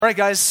All right,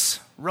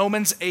 guys,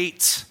 Romans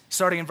 8,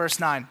 starting in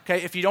verse 9.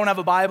 Okay, if you don't have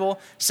a Bible,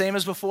 same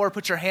as before,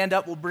 put your hand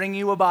up. We'll bring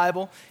you a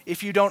Bible.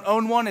 If you don't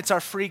own one, it's our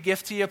free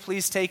gift to you.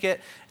 Please take it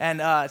and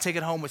take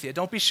it home with you.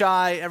 Don't be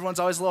shy. Everyone's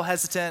always a little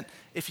hesitant.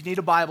 If you need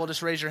a Bible,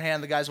 just raise your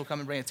hand. The guys will come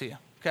and bring it to you.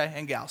 Okay,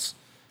 and gals.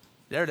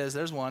 There it is.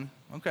 There's one.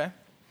 Okay.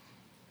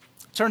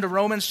 Turn to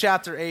Romans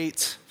chapter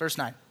 8, verse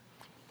 9.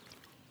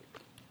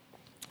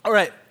 All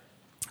right.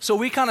 So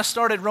we kind of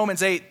started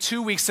Romans 8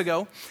 2 weeks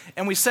ago,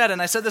 and we said,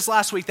 and I said this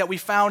last week, that we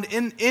found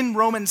in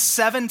Romans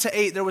 7 to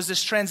 8, there was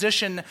this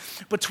transition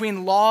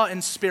between law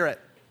and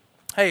spirit.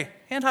 Hey,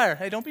 hand higher.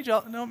 Hey, don't be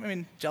jealous. No, I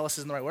mean, jealous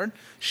isn't the right word.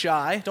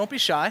 Shy. Don't be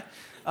shy.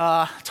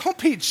 Don't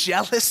be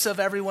jealous of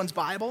everyone's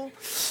Bible.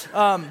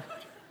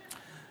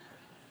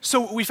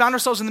 So we found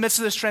ourselves in the midst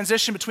of this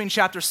transition between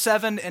chapter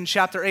 7 and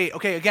chapter 8.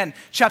 Okay, again,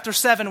 chapter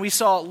 7, we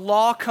saw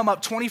law come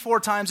up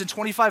 24 times in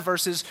 25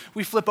 verses.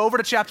 We flip over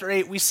to chapter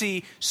 8, we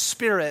see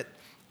spirit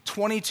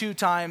 22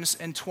 times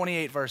in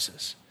 28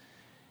 verses.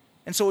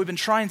 And so what we've been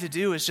trying to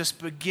do is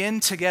just begin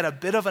to get a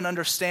bit of an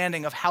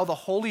understanding of how the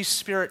Holy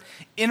Spirit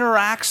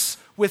interacts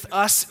with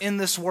us in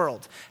this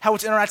world, how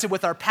it's interacted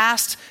with our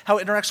past, how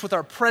it interacts with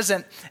our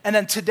present, and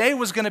then today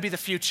was going to be the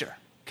future,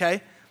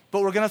 okay?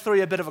 But we're going to throw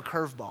you a bit of a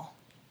curveball,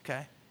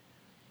 okay?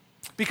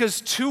 Because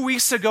 2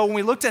 weeks ago, when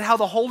we looked at how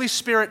the Holy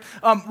Spirit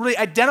really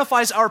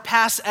identifies our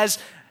past as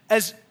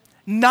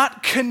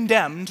not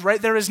condemned,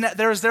 right? There is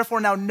therefore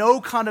now no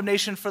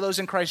condemnation for those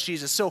in Christ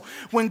Jesus. So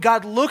when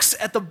God looks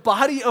at the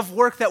body of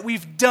work that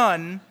we've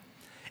done,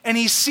 and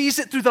he sees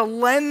it through the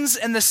lens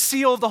and the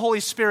seal of the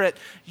Holy Spirit,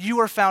 you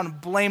are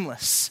found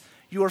blameless.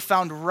 You are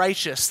found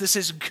righteous. This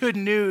is good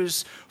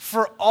news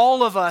for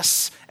all of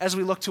us as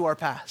we look to our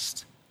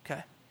past,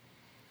 okay?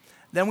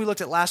 Then we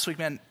looked at last week,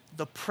 man,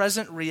 the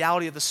present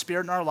reality of the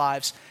Spirit in our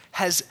lives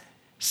has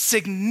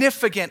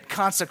significant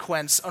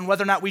consequence on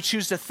whether or not we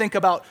choose to think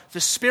about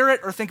the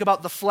Spirit or think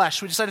about the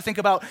flesh. We decide to think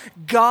about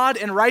God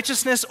and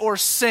righteousness or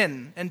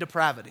sin and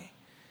depravity.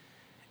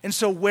 And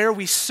so where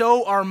we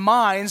sow our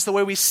minds, the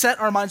way we set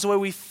our minds, the way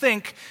we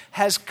think,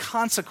 has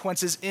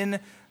consequences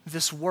in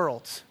this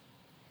world.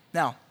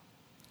 Now,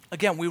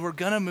 again, we were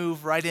going to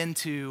move right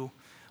into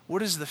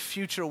what is the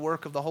future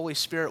work of the Holy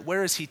Spirit?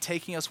 Where is he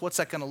taking us? What's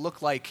that going to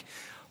look like?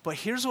 But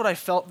here's what I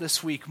felt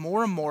this week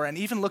more and more, and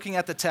even looking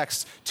at the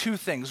text, two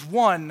things.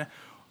 One,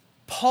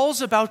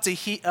 Paul's about to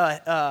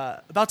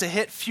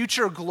hit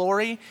future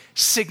glory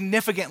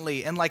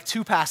significantly in like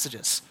two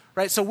passages,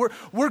 right? So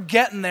we're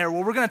getting there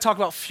where we're going to talk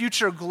about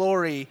future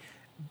glory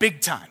big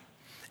time.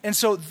 And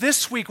so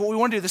this week, what we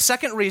want to do, the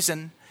second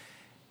reason,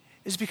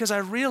 is because I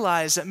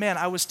realized that, man,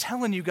 I was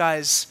telling you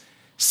guys,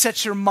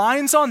 set your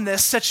minds on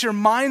this,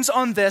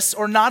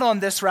 or not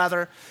on this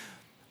rather,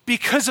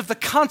 because of the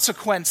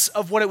consequence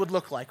of what it would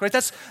look like, right?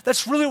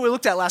 That's really what we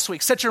looked at last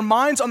week. Set your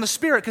minds on the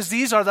Spirit because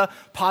these are the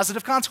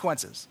positive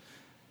consequences.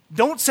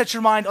 Don't set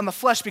your mind on the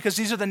flesh because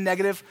these are the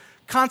negative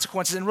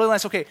consequences. And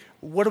realize, okay,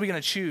 what are we going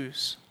to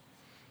choose?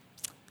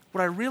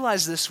 What I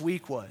realized this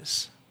week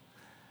was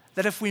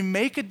that if we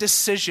make a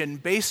decision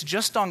based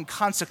just on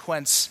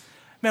consequence,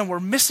 man, we're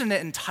missing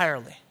it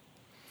entirely.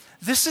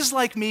 This is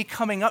like me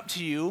coming up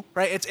to you,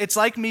 right? It's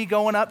like me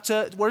going up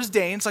to, where's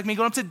Dane? It's like me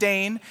going up to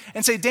Dane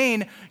and say,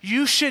 Dane,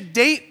 you should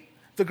date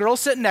the girl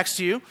sitting next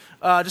to you,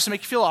 just to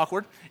make you feel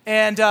awkward,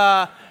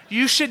 and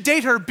you should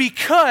date her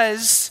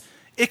because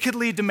it could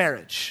lead to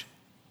marriage,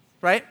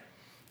 right?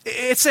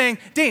 It's saying,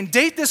 Dane,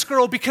 date this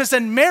girl because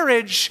then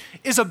marriage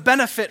is a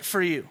benefit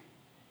for you,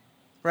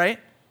 right?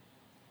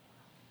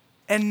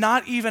 And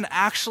not even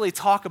actually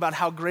talk about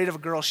how great of a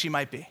girl she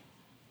might be.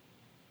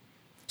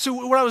 So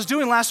what I was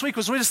doing last week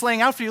was really just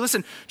laying out for you,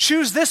 listen,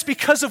 choose this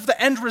because of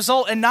the end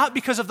result and not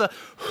because of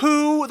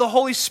who the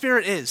Holy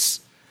Spirit is.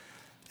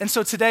 And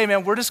so today,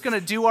 man, we're just going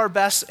to do our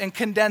best and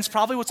condense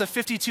probably what's a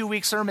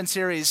 52-week sermon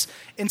series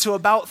into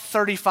about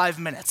 35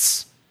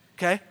 minutes,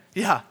 okay?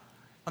 Yeah,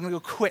 I'm going to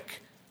go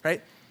quick,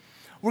 right?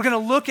 We're going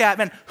to look at,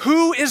 man,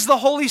 who is the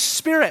Holy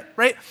Spirit,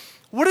 right?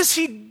 What does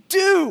he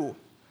do?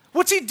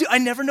 What's he do? I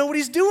never know what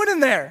he's doing in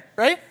there,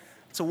 right?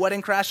 It's a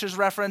Wedding Crashers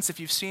reference. If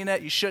you've seen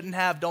it, you shouldn't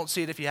have. Don't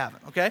see it if you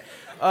haven't, okay?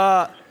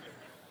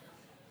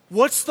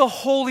 What's the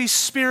Holy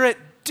Spirit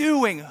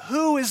doing?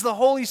 Who is the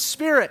Holy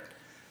Spirit?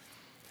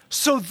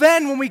 So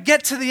then when we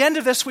get to the end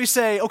of this, we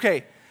say,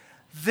 okay,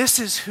 this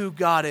is who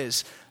God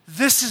is.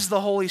 This is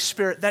the Holy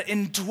Spirit that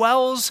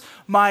indwells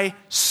my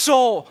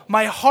soul,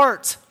 my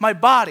heart, my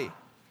body.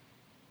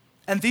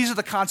 And these are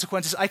the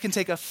consequences. I can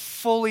take a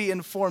fully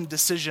informed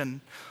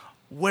decision.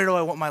 Where do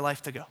I want my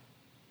life to go?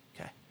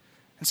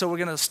 And so we're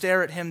going to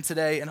stare at him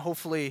today and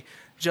hopefully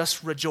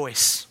just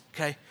rejoice,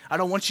 okay? I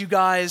don't want you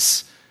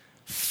guys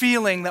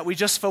feeling that we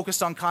just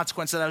focused on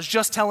consequences. I was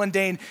just telling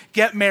Dane,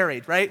 get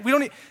married, right?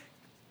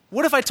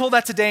 What if I told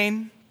that to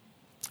Dane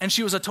and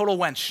she was a total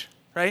wench,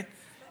 right?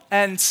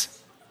 And,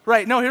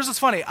 right, no, here's what's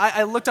funny.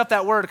 I looked up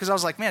that word because I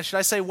was like, man, should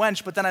I say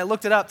wench? But then I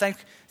looked it up,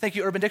 thank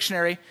you, Urban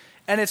Dictionary,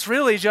 and it's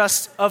really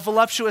just a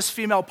voluptuous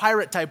female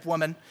pirate type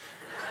woman.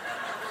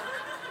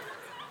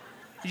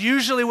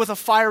 usually with a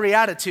fiery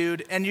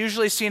attitude, and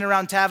usually seen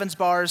around taverns,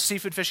 bars,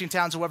 seafood fishing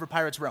towns, or wherever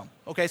pirates roam.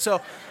 Okay,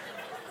 so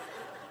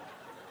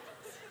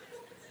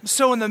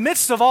in the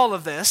midst of all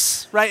of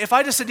this, right, if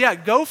I just said, yeah,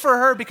 go for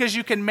her because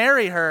you can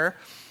marry her,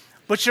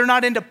 but you're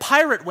not into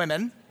pirate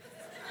women,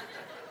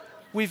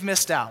 we've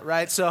missed out,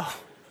 right? So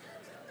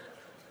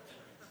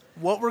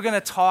what we're going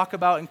to talk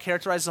about and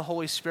characterize the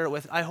Holy Spirit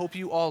with, I hope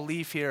you all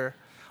leave here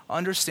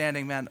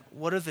understanding, man,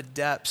 what are the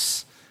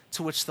depths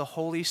to which the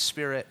Holy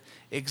Spirit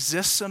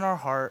exists in our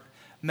heart,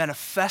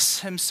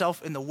 manifests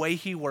himself in the way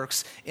he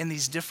works in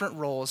these different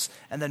roles,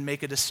 and then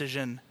make a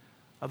decision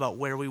about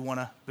where we want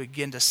to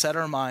begin to set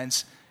our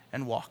minds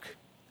and walk.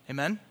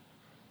 Amen?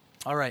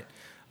 All right.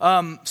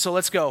 So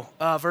let's go.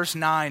 Verse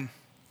 9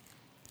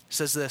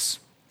 says this.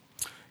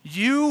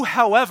 You,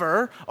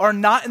 however, are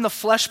not in the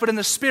flesh, but in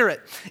the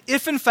Spirit,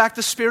 if in fact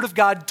the Spirit of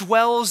God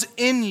dwells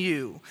in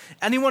you.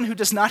 Anyone who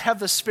does not have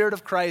the Spirit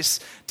of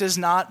Christ does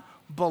not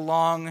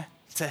belong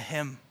to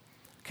him.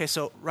 Okay,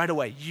 so right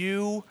away,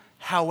 you,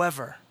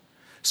 however.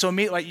 So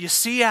like you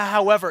see,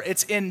 however,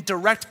 it's in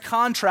direct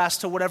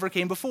contrast to whatever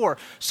came before.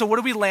 So what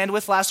did we land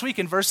with last week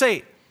in verse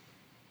 8?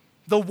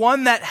 The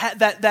one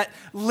that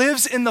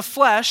lives in the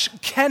flesh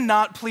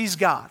cannot please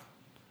God,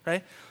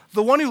 right?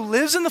 The one who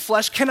lives in the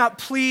flesh cannot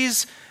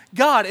please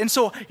God. And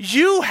so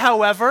you,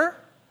 however,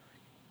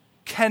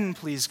 can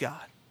please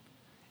God.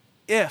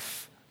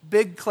 If,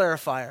 big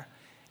clarifier,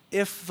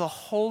 if the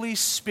Holy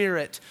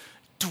Spirit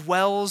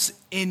dwells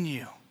in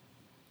you,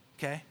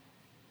 okay?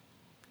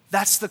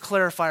 That's the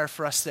clarifier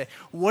for us today.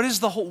 What is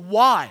the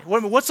why?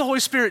 What's the Holy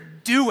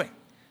Spirit doing?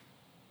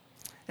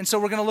 And so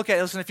we're going to look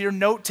at, listen, if you're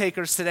note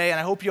takers today, and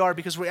I hope you are,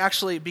 because we're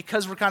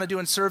kind of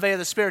doing survey of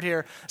the Spirit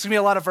here, it's going to be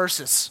a lot of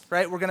verses,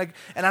 right?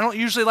 And I don't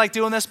usually like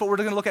doing this, but we're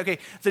going to look at,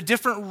 the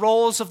different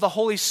roles of the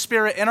Holy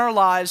Spirit in our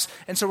lives,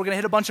 and so we're going to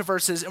hit a bunch of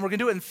verses, and we're going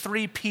to do it in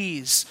 3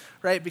 Ps,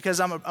 right? Because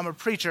I'm a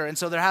preacher, and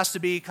so there has to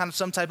be kind of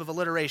some type of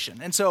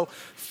alliteration. And so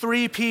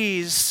 3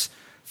 Ps,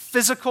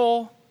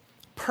 physical,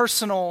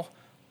 personal,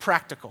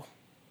 practical.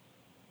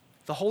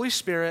 The Holy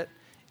Spirit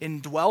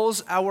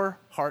indwells our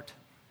heart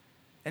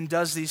and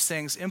does these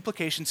things.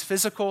 Implications,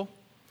 physical,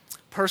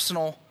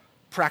 personal,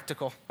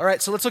 practical. All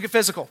right, so let's look at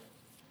physical.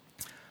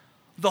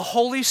 The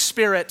Holy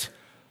Spirit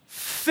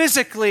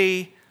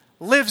physically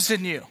lives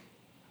in you,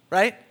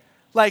 right?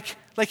 Like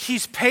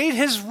he's paid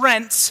his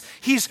rents,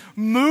 he's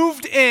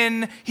moved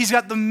in, he's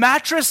got the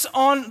mattress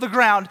on the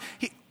ground,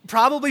 he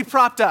probably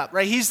propped up,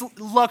 right? He's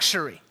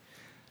luxury.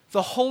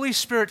 The Holy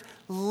Spirit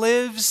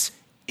lives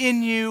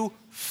in you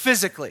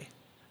physically.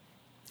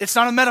 It's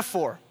not a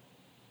metaphor,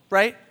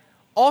 right?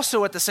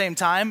 Also, at the same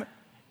time,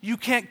 you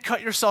can't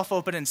cut yourself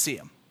open and see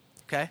him,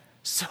 okay?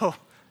 So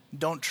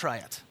don't try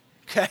it,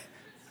 okay?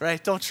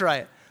 Right? Don't try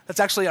it. That's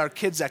actually our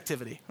kids'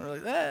 activity. We're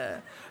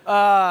like,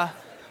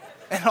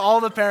 and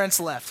all the parents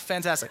left.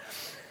 Fantastic.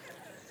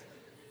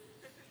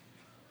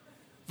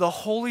 The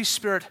Holy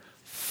Spirit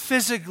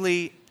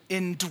physically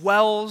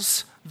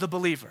indwells the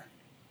believer,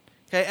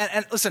 okay?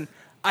 And listen,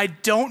 I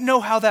don't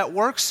know how that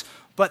works,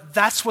 but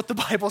that's what the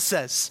Bible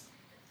says.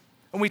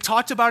 And we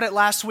talked about it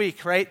last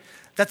week, right?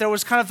 That there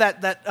was kind of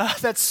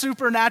that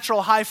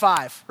supernatural high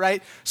five,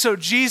 right? So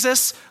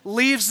Jesus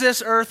leaves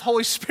this earth,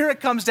 Holy Spirit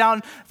comes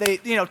down, they,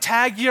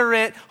 tag you're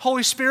it,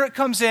 Holy Spirit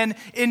comes in,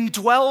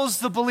 indwells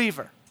the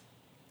believer,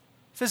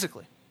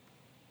 physically.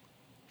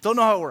 Don't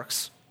know how it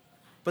works,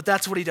 but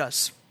that's what he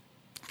does,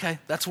 okay?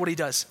 That's what he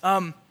does.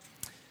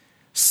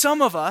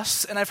 Some of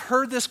us, and I've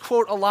heard this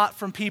quote a lot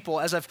from people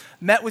as I've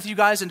met with you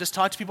guys and just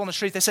talked to people on the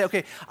street, they say,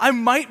 okay, I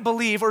might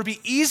believe, or it'd be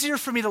easier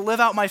for me to live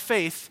out my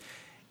faith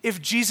if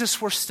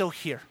Jesus were still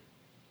here,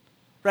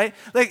 right?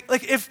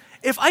 Like if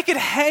I could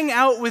hang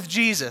out with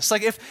Jesus,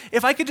 like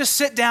if I could just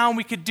sit down,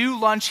 we could do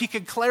lunch, he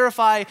could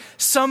clarify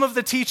some of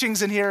the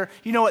teachings in here,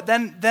 you know what,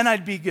 then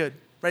I'd be good,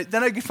 right?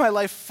 Then I'd give my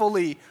life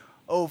fully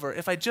over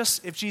if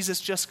Jesus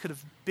just could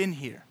have been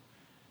here.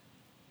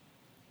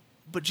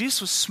 But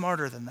Jesus was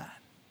smarter than that.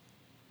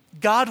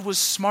 God was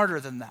smarter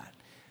than that.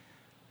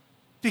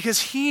 Because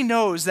he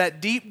knows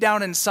that deep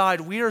down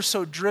inside, we are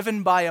so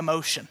driven by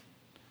emotion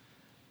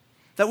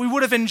that we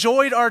would have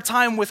enjoyed our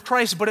time with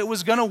Christ, but it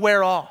was going to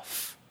wear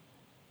off.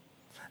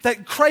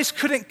 That Christ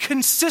couldn't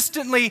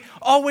consistently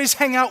always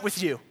hang out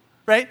with you,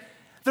 right?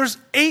 There's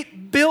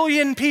 8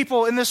 billion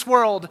people in this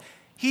world.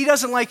 He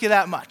doesn't like you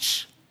that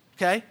much,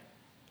 okay?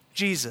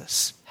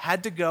 Jesus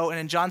had to go, and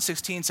in John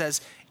 16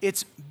 says,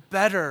 it's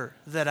better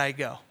that I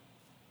go.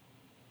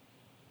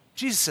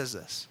 Jesus says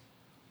this.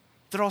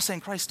 They're all saying,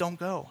 Christ, don't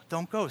go,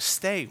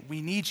 stay.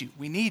 We need you.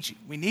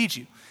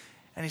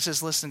 And he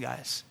says, listen,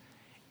 guys,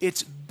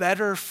 it's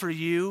better for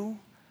you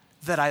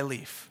that I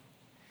leave.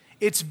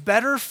 It's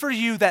better for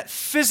you that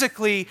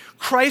physically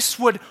Christ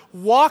would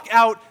walk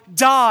out,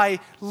 die,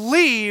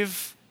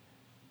 leave,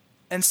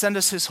 and send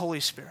us his Holy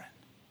Spirit.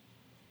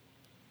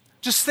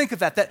 Just think of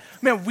that,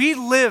 man, we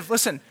live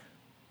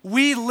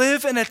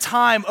in a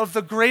time of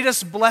the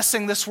greatest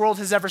blessing this world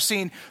has ever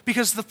seen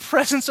because the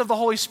presence of the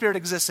Holy Spirit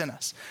exists in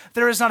us.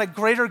 There is not a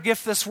greater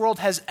gift this world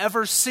has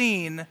ever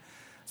seen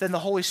than the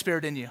Holy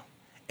Spirit in you.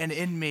 and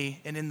in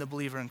me and in the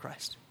believer in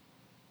Christ.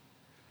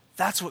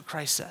 That's what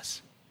Christ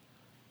says.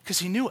 Because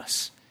he knew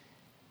us.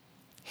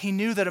 He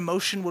knew that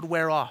emotion would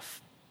wear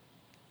off.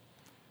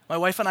 My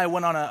wife and I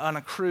went on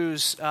a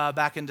cruise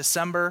back in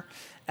December.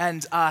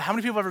 And how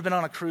many people have ever been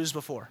on a cruise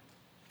before?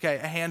 Okay,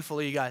 a handful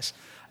of you guys.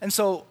 And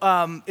so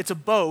it's a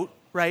boat,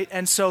 right?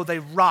 And so they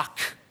rock,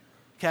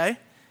 okay?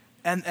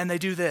 And they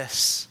do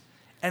this.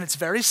 And it's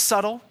very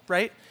subtle,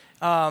 right?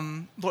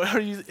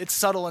 It's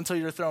subtle until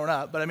you're thrown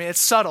up, but I mean, it's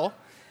subtle.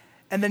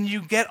 And then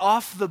you get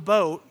off the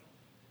boat,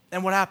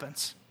 and what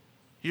happens?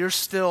 You're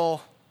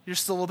still a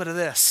little bit of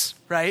this,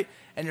 right?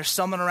 And you're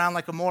stumbling around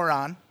like a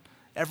moron.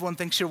 Everyone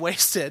thinks you're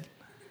wasted,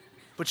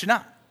 but you're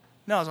not.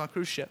 No, I was on a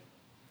cruise ship.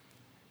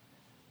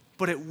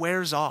 But it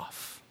wears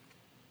off,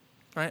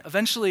 right?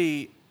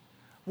 Eventually,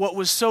 what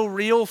was so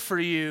real for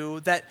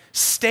you that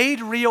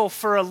stayed real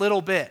for a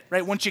little bit,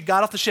 right? Once you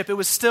got off the ship,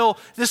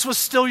 this was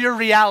still your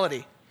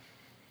reality.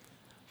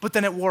 But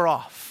then it wore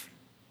off.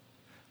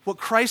 What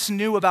Christ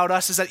knew about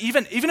us is that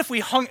even if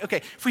we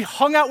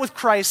hung out with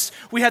Christ,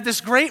 we had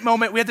this great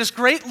moment, we had this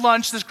great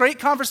lunch, this great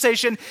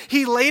conversation,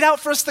 he laid out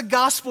for us the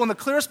gospel in the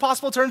clearest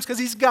possible terms because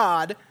he's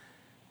God.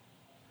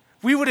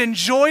 We would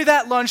enjoy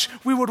that lunch,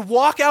 we would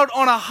walk out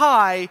on a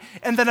high,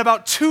 and then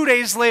about 2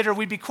 days later,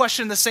 we'd be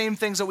questioning the same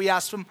things that we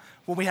asked him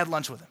when we had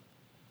lunch with him.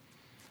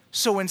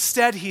 So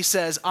instead, he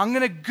says, I'm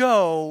going to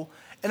go,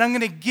 and I'm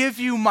going to give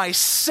you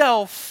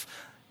myself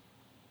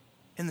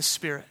in the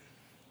Spirit.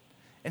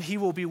 And he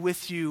will be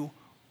with you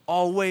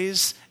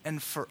always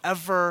and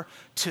forever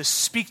to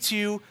speak to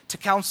you, to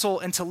counsel,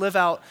 and to live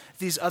out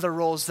these other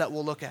roles that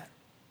we'll look at.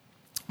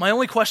 My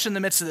only question in the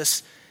midst of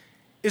this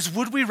is,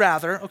 would we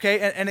rather,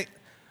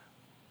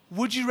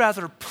 would you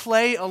rather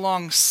play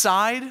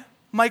alongside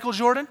Michael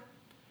Jordan,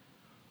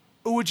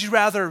 or would you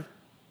rather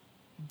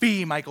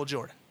be Michael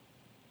Jordan,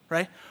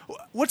 right?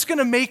 What's going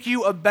to make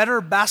you a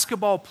better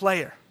basketball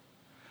player?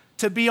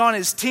 To be on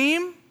his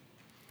team,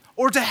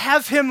 or to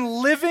have him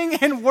living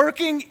and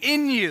working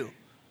in you?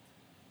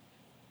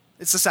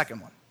 It's the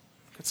second one.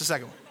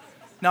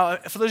 Now,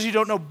 for those of you who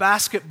don't know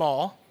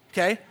basketball,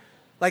 okay,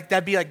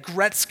 that'd be like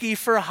Gretzky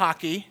for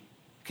hockey,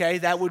 okay?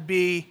 That would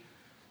be,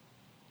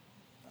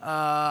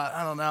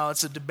 I don't know,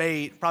 it's a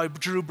debate. Probably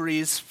Drew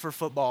Brees for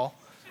football.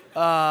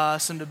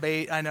 Some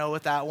debate, I know,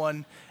 with that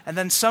one. And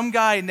then some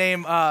guy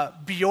named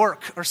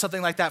Bjork or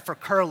something like that for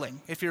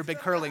curling, if you're a big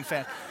curling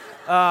fan.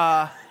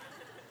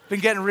 Been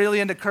getting really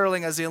into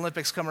curling as the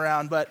Olympics come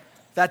around, but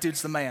that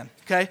dude's the man,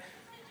 okay?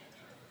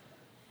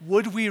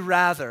 Would we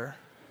rather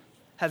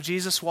have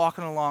Jesus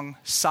walking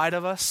alongside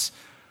of us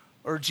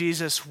or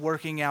Jesus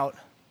working out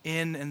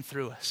in and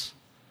through us?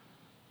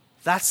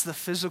 That's the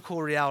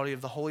physical reality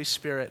of the Holy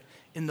Spirit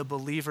in the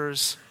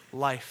believer's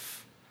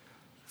life.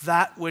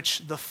 That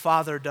which the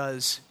Father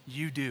does,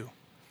 you do,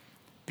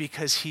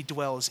 because he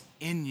dwells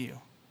in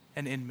you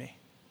and in me,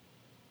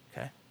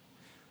 okay?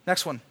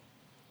 Next one,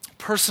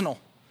 personal.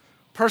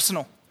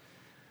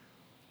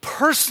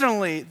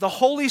 Personally, the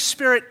Holy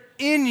Spirit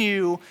in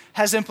you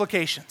has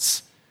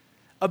implications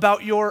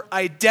about your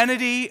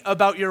identity,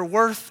 about your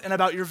worth, and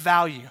about your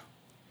value.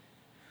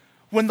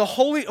 When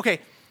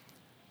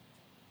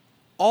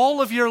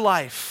all of your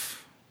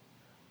life,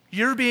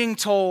 you're being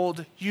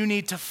told you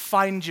need to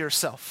find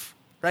yourself,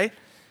 right?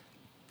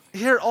 You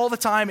hear it all the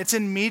time. It's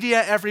in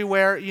media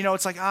everywhere.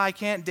 It's like, I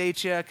can't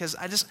date you because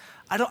I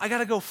got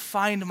to go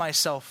find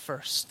myself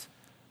first,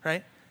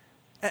 right?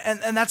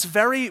 And that's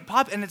very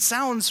pop, and it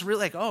sounds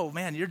really like, oh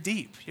man, you're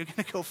deep. You're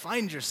going to go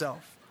find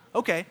yourself.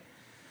 Okay.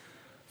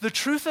 The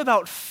truth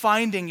about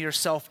finding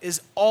yourself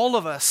is all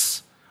of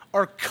us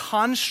are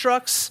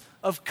constructs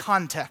of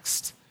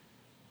context.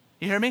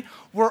 You hear me?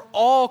 We're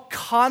all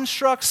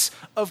constructs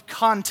of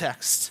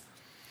context.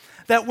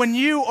 That when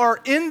you are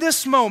in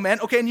this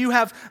moment, okay, and you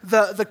have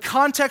the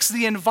context,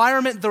 the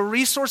environment, the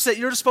resource at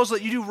your disposal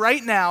that you do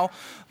right now,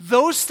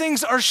 those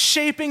things are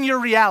shaping your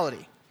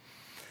reality.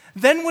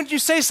 Then when you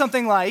say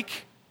something like,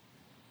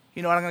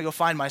 I'm going to go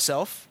find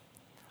myself,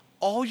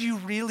 all you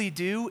really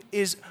do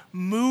is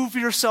move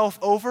yourself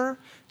over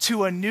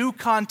to a new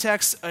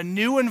context, a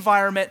new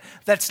environment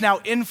that's now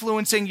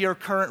influencing your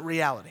current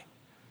reality.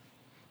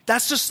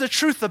 That's just the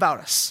truth about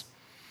us.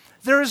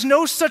 There is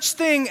no such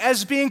thing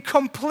as being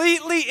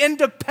completely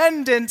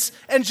independent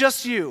and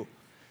just you.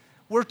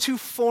 We're too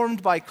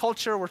formed by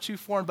culture, we're too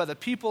formed by the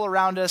people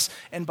around us,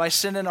 and by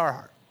sin in our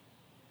heart.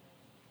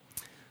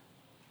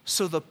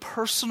 So the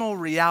personal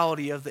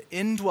reality of the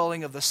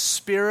indwelling of the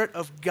Spirit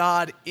of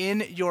God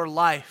in your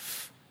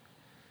life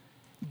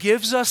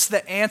gives us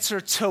the answer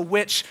to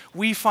which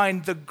we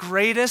find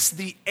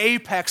the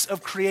apex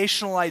of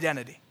creational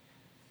identity.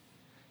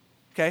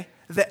 Okay?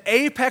 The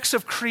apex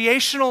of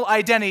creational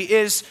identity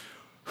is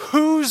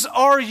whose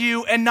are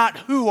you and not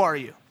who are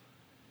you.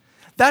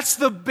 That's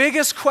the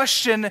biggest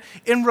question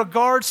in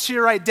regards to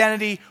your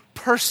identity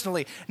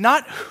personally.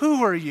 Not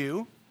who are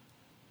you,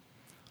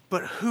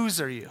 but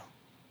whose are you.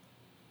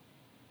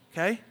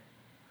 Okay?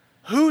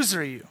 Whose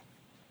are you?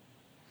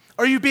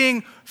 Are you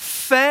being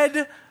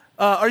fed?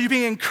 Are you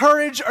being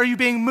encouraged? Are you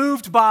being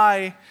moved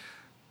by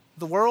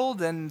the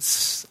world and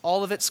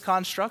all of its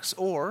constructs,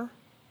 or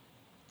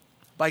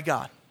by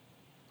God,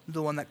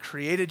 the one that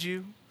created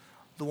you,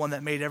 the one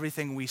that made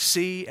everything we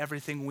see,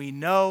 everything we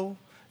know,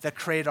 that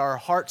created our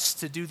hearts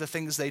to do the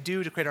things they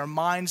do, to create our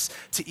minds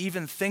to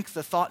even think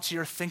the thoughts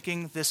you're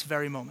thinking this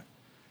very moment.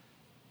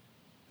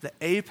 The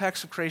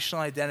apex of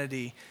creational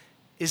identity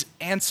is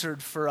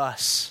answered for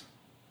us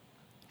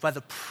by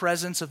the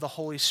presence of the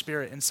Holy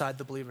Spirit inside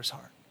the believer's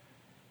heart.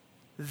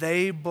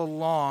 They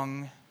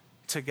belong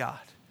to God.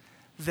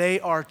 They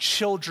are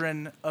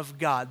children of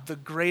God, the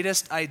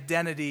greatest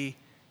identity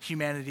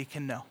humanity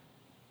can know.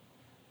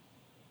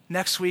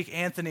 Next week,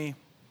 Anthony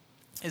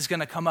is going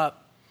to come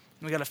up.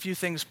 We got a few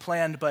things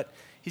planned, but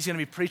he's going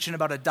to be preaching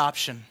about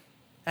adoption.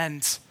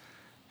 And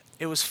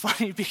it was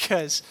funny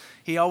because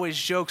he always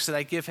jokes that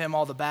I give him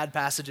all the bad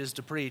passages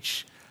to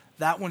preach.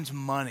 That one's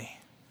money.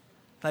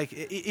 Like,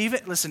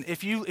 even, listen,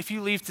 if you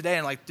leave today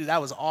and like, dude,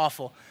 that was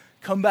awful,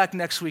 come back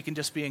next week and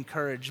just be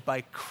encouraged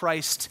by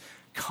Christ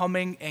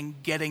coming and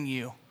getting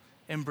you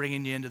and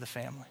bringing you into the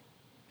family,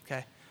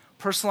 okay?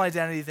 Personal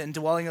identity, the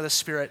indwelling of the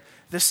Spirit,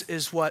 this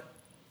is what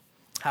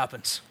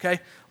happens, okay?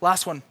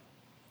 Last one,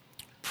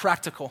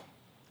 practical,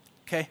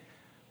 okay?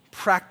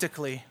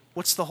 Practically,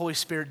 what's the Holy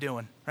Spirit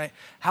doing, right?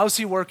 How's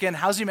he working?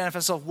 How's he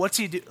manifest himself? What's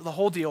he do? The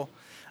whole deal.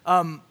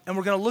 And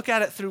we're going to look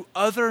at it through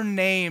other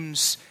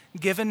names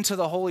given to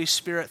the Holy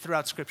Spirit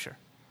throughout Scripture.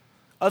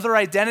 Other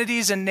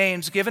identities and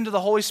names given to the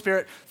Holy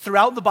Spirit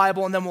throughout the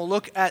Bible, and then we'll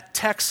look at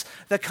texts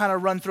that kind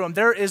of run through them.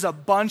 There is a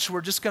bunch.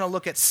 We're just going to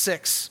look at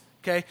 6,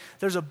 okay?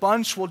 There's a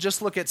bunch. We'll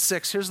just look at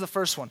 6. Here's the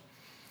first one.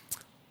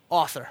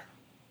 Author,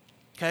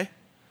 okay?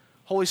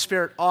 Holy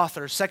Spirit,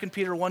 author. 2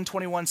 Peter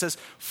 1:21 says,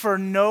 "For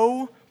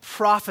no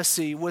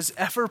prophecy was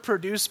ever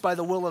produced by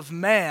the will of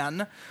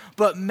man,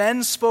 but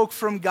men spoke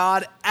from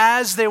God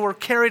as they were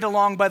carried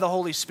along by the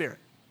Holy Spirit."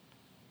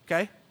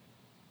 Okay?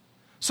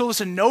 So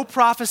listen, no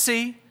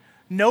prophecy,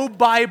 no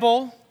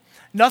Bible,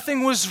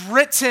 nothing was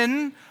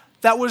written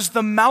that was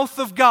the mouth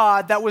of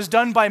God that was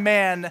done by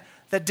man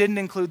that didn't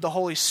include the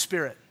Holy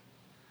Spirit.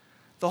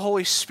 The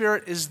Holy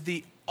Spirit is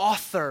the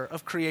author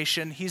of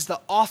creation. He's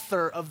the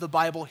author of the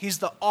Bible. He's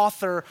the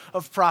author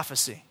of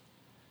prophecy.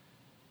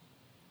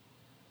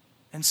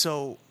 And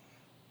so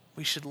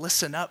we should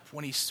listen up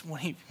when he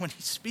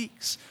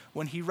speaks,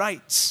 when he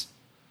writes.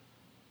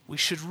 We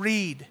should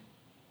read.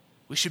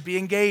 We should be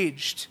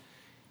engaged.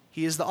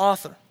 He is the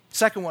author.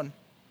 Second one,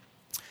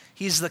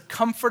 he's the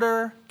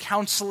comforter,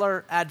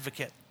 counselor,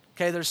 advocate.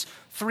 Okay, there's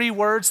 3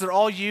 words. They're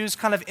all used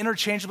kind of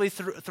interchangeably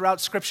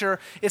throughout Scripture.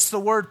 It's the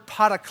word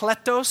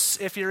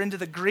parakletos, if you're into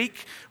the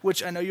Greek,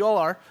 which I know you all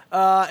are,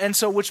 and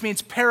so which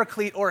means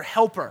paraclete or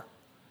helper.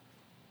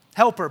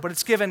 Helper, but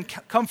it's given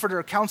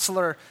comforter,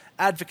 counselor,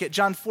 advocate.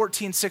 John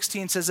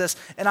 14:16 says this,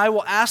 "And I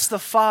will ask the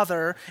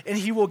Father, and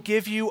he will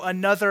give you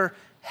another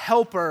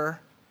helper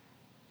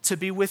to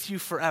be with you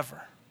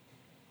forever."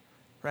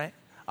 Right?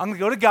 I'm going to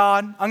go to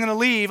God. I'm going to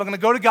leave. I'm going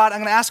to go to God. I'm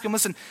going to ask him,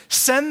 listen,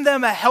 send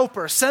them a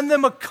helper. Send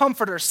them a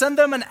comforter. Send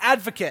them an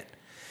advocate.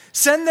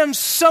 Send them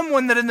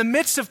someone that in the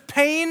midst of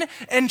pain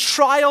and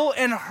trial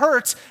and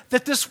hurt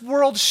that this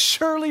world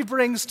surely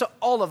brings to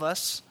all of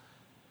us,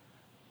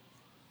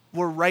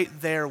 we're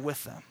right there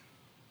with them.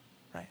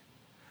 Right?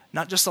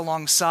 Not just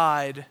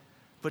alongside,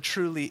 but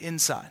truly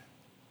inside.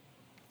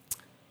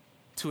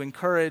 To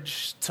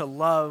encourage, to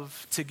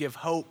love, to give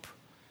hope,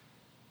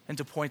 and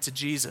to point to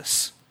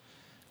Jesus.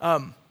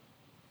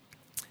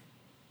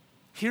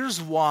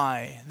 Here's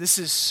why this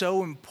is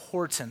so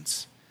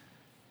important.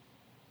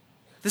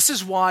 This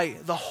is why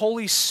the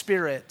Holy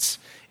Spirit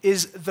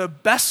is the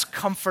best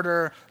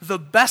comforter, the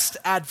best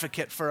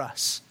advocate for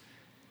us,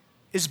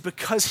 is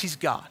because he's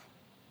God.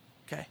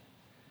 Okay?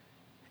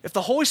 If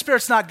the Holy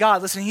Spirit's not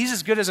God, listen, he's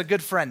as good as a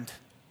good friend,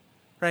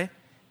 right?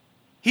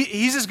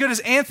 He's as good as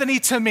Anthony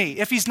to me.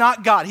 If he's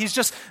not God,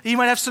 he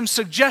might have some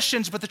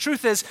suggestions, but the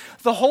truth is,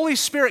 the Holy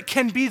Spirit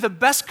can be the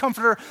best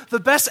comforter, the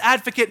best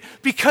advocate,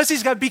 because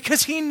he's God,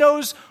 because he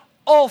knows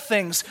all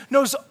things,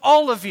 knows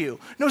all of you,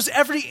 knows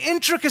every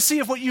intricacy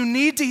of what you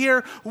need to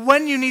hear,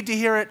 when you need to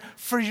hear it,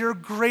 for your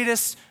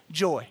greatest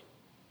joy.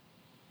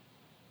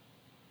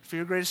 For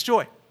your greatest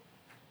joy.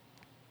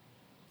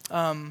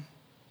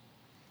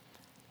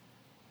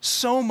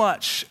 So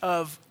much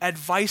of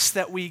advice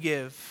that we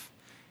give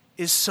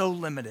is so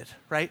limited,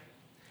 right?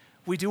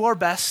 We do our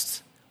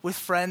best with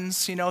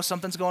friends,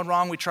 something's going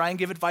wrong, we try and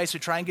give advice, we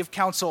try and give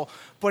counsel,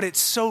 but it's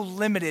so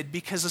limited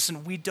because,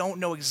 listen, we don't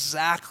know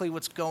exactly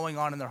what's going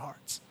on in their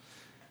hearts.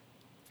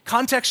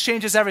 Context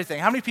changes everything.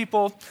 How many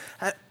people,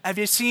 have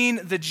you seen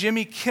the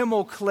Jimmy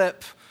Kimmel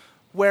clip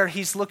where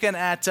he's looking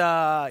at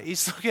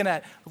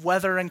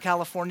weather in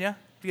California?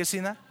 Have you guys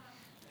seen that?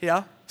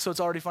 Yeah? So it's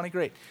already funny?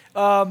 Great.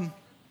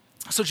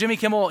 So Jimmy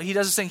Kimmel, he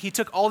does this thing. He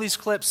took all these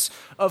clips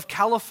of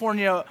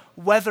California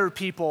weather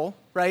people,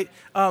 right,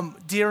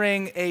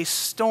 during a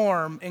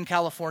storm in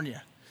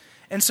California.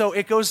 And so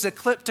it goes to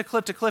clip to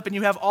clip to clip, and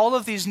you have all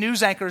of these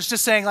news anchors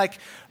just saying like,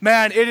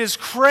 man, it is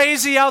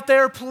crazy out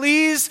there.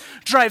 Please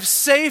drive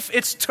safe.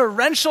 It's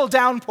torrential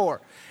downpour.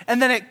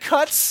 And then it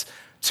cuts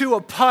to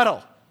a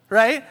puddle,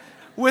 right,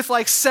 with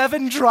like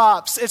 7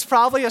 drops. It's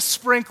probably a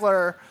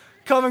sprinkler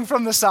coming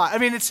from the side. I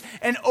mean,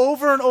 and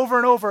over and over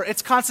and over,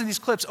 it's constant, these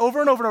clips,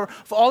 over and over and over,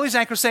 of all these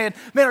anchors saying,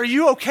 man, are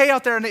you okay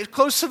out there? And it's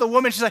close to the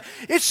woman, she's like,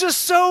 it's just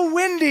so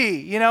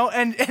windy,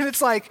 and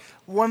it's like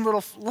one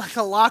little, like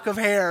a lock of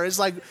hair is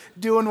like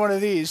doing one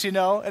of these,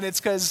 and it's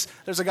because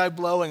there's a guy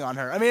blowing on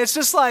her. I mean, it's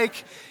just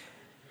like,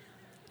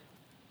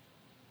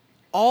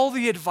 all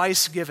the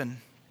advice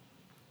given,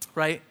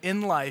 right,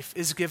 in life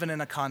is given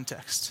in a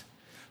context.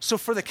 So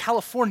for the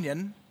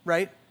Californian,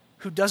 right,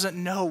 who doesn't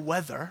know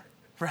weather,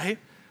 right,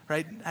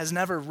 has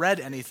never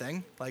read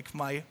anything, like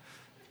my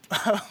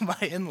my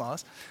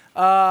in-laws,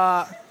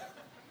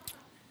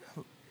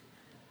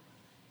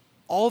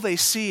 all they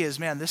see is,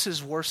 man, this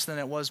is worse than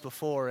it was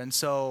before, and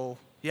so,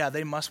 yeah,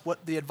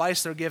 what the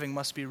advice they're giving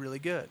must be really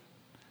good.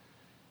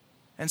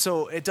 And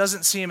so it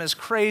doesn't seem as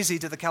crazy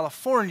to the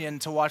Californian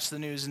to watch the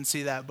news and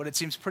see that, but it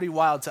seems pretty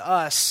wild to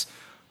us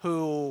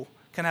who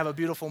can have a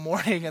beautiful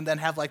morning and then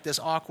have like this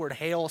awkward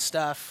hail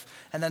stuff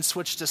and then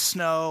switch to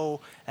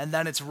snow and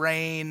then it's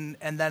rain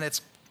and then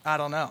it's, I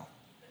don't know.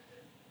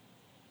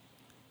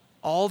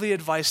 All the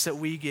advice that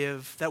we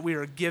give, that we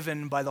are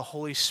given by the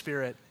Holy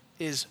Spirit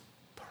is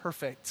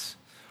perfect.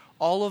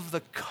 All of the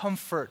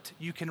comfort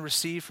you can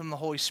receive from the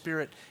Holy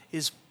Spirit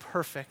is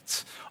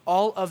perfect.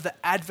 All of the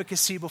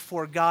advocacy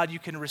before God you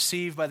can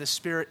receive by the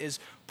Spirit is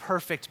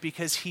perfect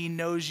because He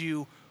knows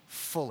you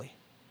fully.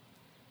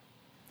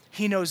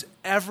 He knows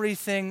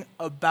everything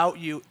about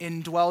you,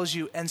 indwells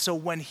you, and so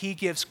when He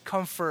gives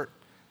comfort,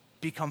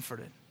 be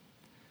comforted.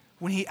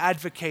 When He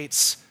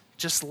advocates,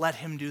 just let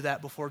Him do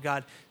that before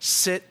God.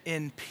 Sit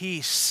in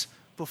peace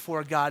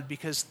before God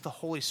because the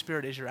Holy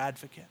Spirit is your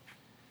advocate.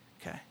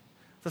 Okay.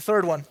 The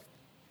third one,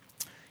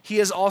 He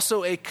is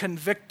also a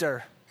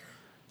convictor.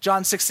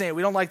 John 16:8.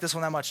 We don't like this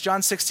one that much. John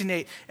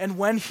 16:8. And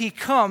when He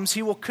comes,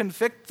 He will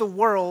convict the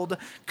world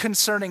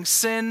concerning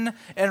sin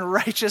and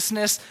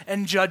righteousness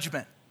and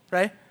judgment.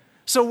 Right?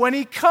 So when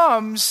He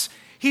comes,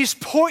 He's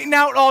pointing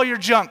out all your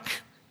junk.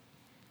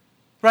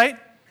 Right?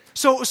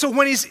 So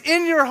when He's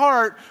in your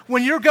heart,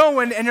 when you're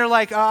going and you're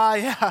like,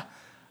 yeah,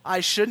 I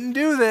shouldn't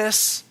do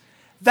this,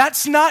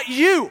 that's not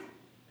you.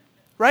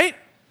 Right?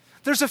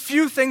 There's a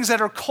few things that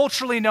are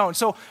culturally known.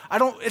 So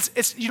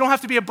you don't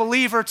have to be a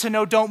believer to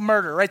know don't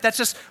murder, right? That's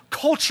just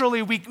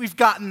culturally we've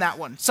gotten that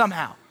one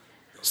somehow,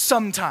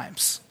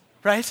 sometimes,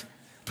 right?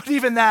 But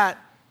even that,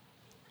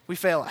 we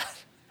fail at,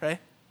 right?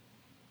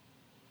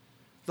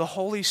 The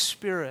Holy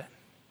Spirit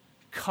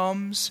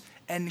comes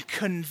and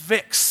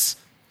convicts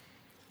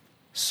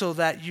so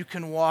that you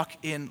can walk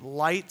in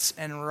light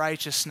and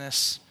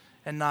righteousness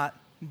and not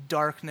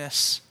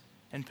darkness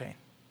and pain.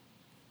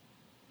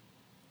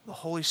 The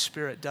Holy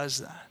Spirit does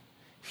that.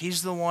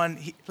 He's the one,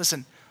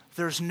 listen,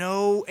 there's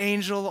no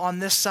angel on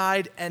this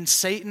side and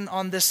Satan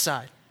on this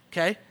side,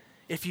 okay?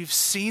 If you've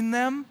seen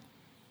them,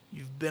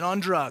 you've been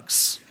on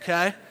drugs,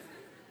 okay?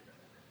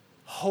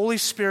 Holy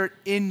Spirit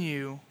in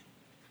you,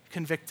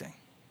 convicting.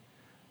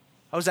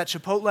 I was at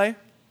Chipotle.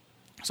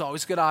 It's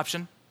always a good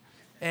option.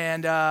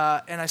 And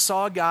I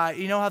saw a guy,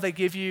 you know how they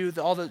give you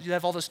you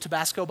have all those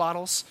Tabasco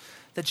bottles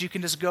that you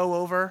can just go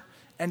over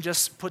and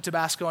just put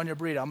Tabasco on your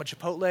burrito. I'm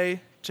a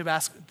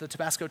the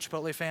Tabasco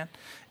Chipotle fan.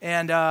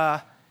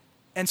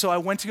 And so I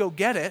went to go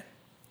get it,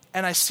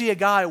 and I see a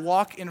guy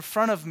walk in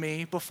front of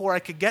me before I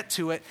could get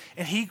to it,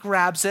 and he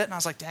grabs it, and I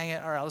was like, dang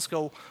it, all right, let's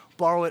go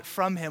borrow it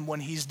from him when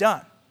he's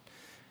done.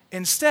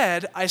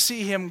 Instead, I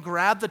see him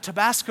grab the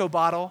Tabasco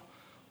bottle,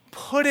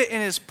 put it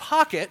in his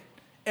pocket,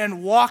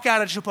 and walk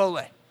out of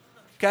Chipotle,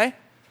 okay?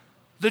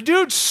 The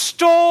dude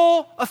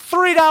stole a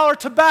 $3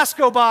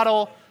 Tabasco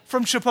bottle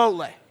from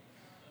Chipotle,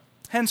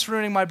 hence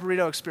ruining my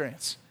burrito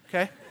experience,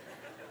 okay?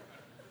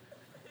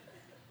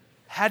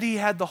 Had he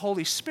had the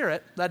Holy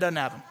Spirit, that doesn't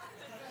happen.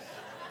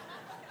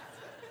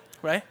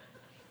 Right?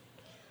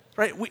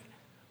 Right?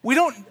 We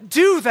don't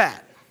do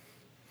that.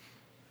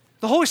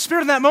 The Holy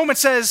Spirit in that moment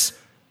says,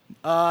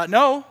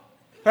 no,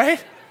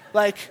 right?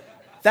 Like,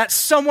 that's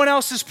someone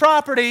else's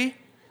property,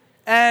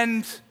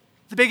 and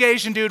the big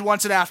Asian dude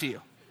wants it after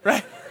you,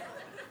 right?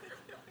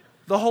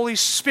 The Holy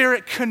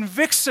Spirit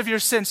convicts of your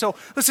sin. So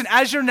listen,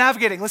 as you're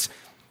navigating, let's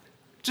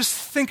just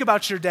think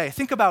about your day.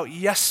 Think about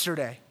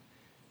yesterday.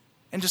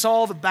 And just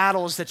all the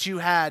battles that you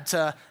had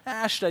to,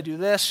 should I do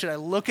this? Should I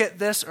look at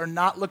this or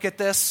not look at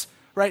this?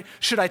 Right?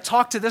 Should I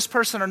talk to this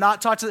person or not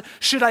talk to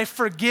Should I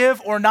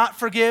forgive or not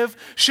forgive?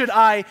 Should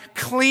I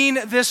clean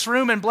this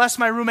room and bless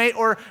my roommate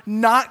or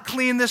not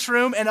clean this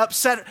room and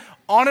upset?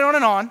 On and on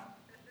and on.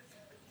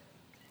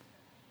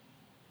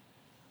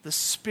 The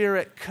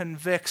Spirit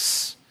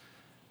convicts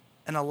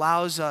and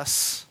allows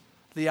us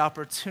the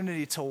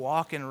opportunity to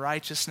walk in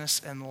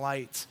righteousness and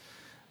light.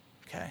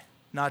 Okay?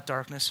 Not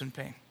darkness and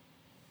pain.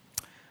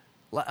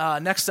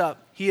 Next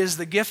up, He is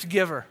the gift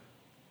giver,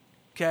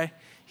 okay?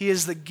 He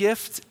is the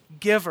gift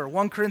giver.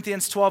 1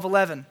 Corinthians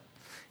 12:11.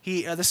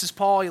 This is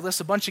Paul. He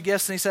lists a bunch of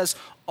gifts, and he says,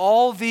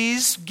 all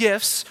these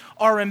gifts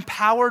are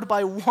empowered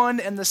by one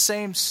and the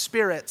same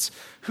Spirit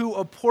who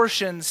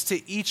apportions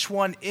to each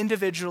one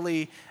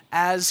individually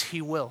as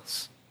He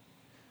wills.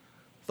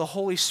 the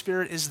Holy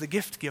Spirit is the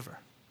gift giver.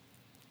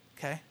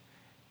 Okay?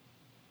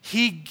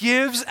 He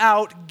gives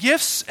out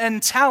gifts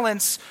and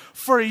talents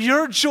for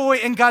your joy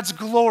and God's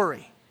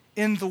glory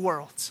in the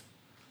world.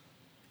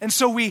 And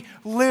so we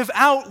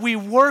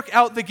work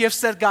out the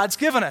gifts that God's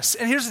given us.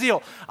 And here's the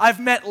deal. I've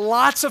met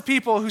lots of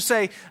people who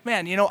say,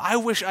 man, I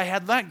wish I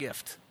had that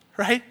gift,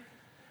 right?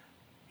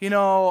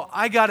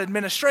 I got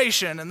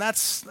administration and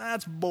that's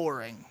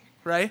boring,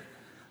 right?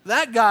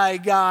 That guy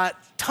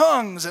got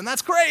tongues and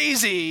that's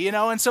crazy,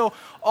 And so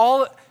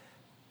all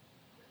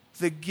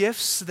the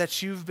gifts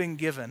that you've been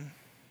given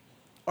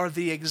are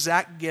the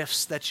exact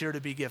gifts that you're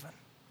to be given.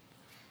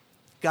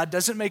 God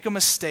doesn't make a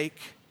mistake.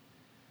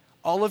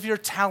 All of your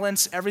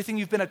talents, everything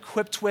you've been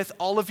equipped with,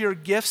 all of your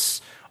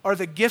gifts are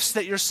the gifts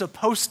that you're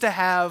supposed to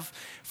have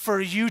for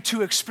you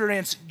to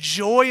experience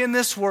joy in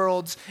this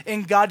world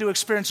and God to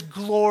experience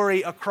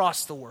glory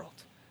across the world.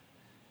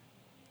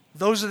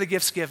 Those are the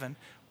gifts given.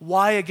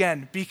 Why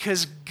again?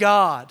 Because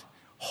God,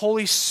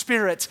 Holy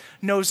Spirit,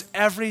 knows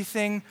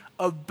everything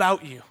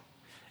about you.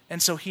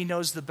 And so he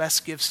knows the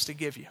best gifts to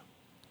give you.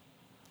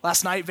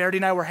 Last night, Verity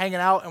and I were hanging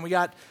out and we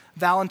got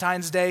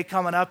Valentine's Day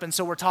coming up, and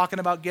so we're talking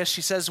about gifts.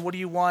 She says, what do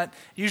you want?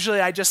 Usually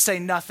I just say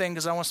nothing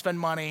because I want to spend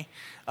money.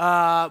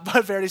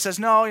 But Verity says,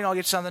 no, I'll get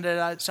you something.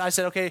 So I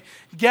said, okay,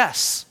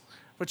 guess.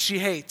 But she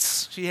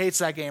hates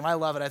that game. I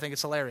love it. I think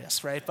it's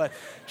hilarious, right? But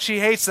she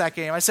hates that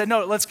game. I said,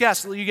 no, let's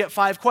guess. You get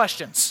 5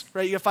 questions,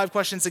 right? You get 5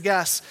 questions to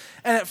guess.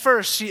 And at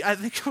first, I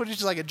think it was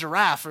just like a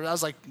giraffe. Or I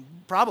was like,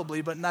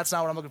 probably, but that's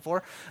not what I'm looking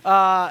for.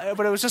 But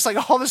it was just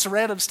like all this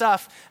random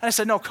stuff. And I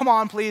said, no, come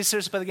on, please,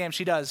 seriously, play the game.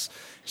 She does.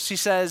 She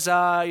says,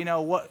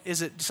 what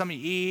is it? Something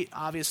you eat,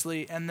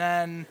 obviously. And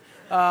then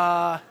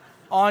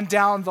on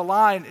down the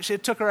line,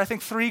 it took her, I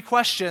think, 3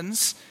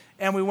 questions,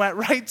 and we went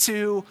right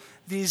to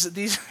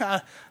these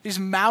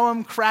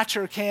Malum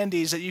Cratcher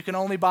candies that you can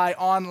only buy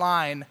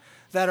online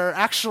that are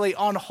actually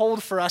on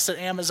hold for us at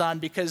Amazon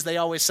because they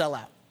always sell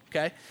out,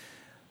 okay?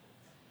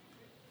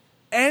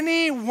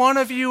 Any one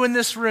of you in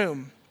this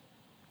room,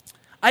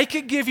 I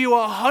could give you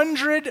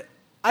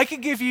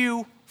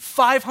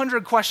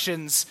 500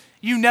 questions,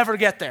 you never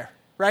get there,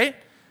 right?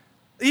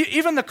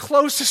 Even the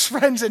closest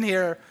friends in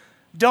here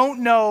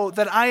don't know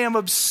that I am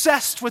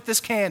obsessed with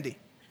this candy.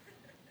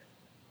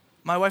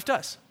 My wife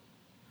does,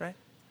 right?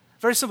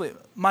 Very simply,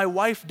 my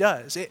wife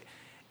does.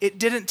 It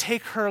didn't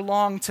take her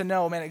long to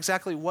know, man,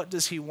 exactly what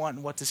does he want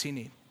and what does he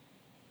need.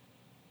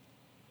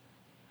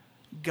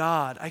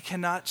 God, I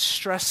cannot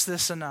stress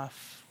this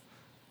enough.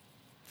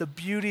 The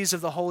beauties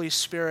of the Holy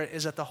Spirit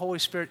is that the Holy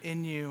Spirit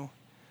in you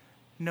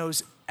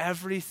knows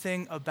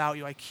everything about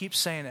you. I keep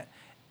saying it.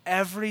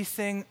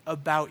 Everything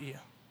about you.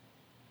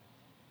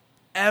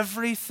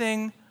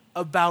 Everything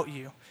about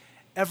you.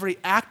 Every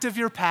act of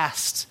your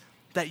past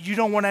that you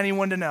don't want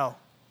anyone to know,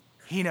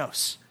 he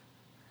knows.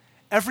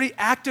 Every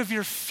act of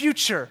your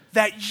future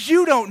that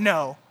you don't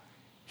know,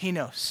 he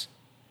knows.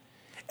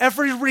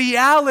 Every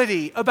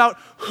reality about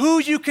who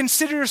you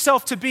consider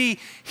yourself to be,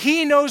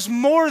 he knows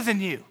more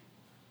than you.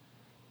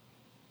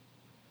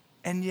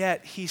 And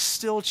yet, he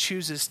still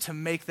chooses to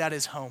make that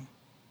his home.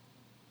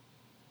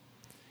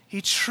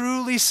 He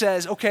truly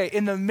says, okay,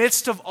 in the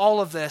midst of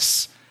all of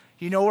this,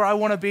 you know where I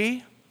want to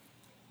be?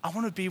 I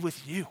want to be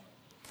with you.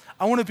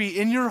 I want to be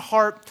in your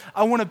heart.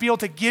 I want to be able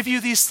to give you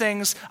these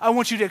things. I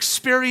want you to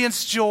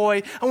experience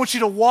joy. I want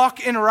you to walk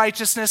in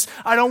righteousness.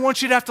 I don't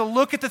want you to have to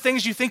look at the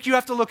things you think you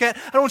have to look at.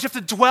 I don't want you to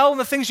have to dwell on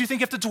the things you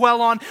think you have to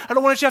dwell on. I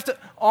don't want you to have to,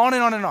 on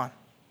and on and on.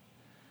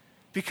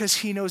 Because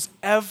he knows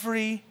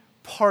every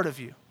part of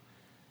you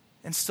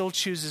and still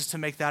chooses to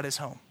make that his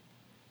home.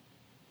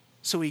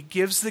 So he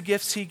gives the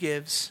gifts he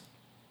gives.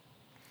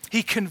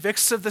 He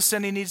convicts of the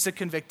sin he needs to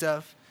convict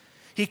of.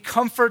 He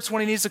comforts when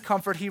he needs to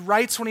comfort. He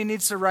writes when he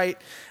needs to write.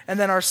 And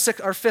then our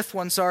fifth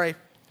one,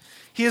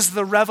 he is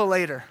the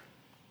revelator,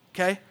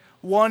 okay?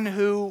 One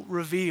who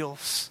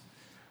reveals.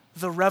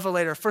 The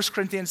revelator. 1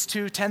 Corinthians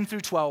 2, 10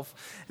 through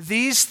 12.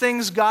 These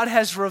things God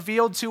has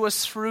revealed to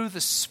us through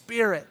the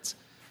Spirit.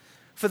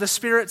 For the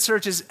Spirit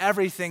searches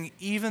everything,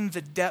 even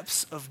the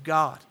depths of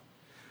God.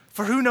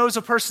 For who knows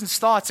a person's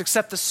thoughts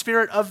except the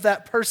spirit of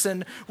that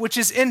person which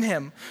is in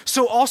him?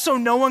 So also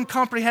no one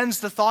comprehends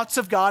the thoughts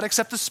of God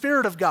except the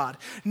Spirit of God.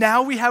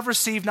 Now we have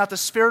received not the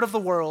spirit of the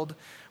world,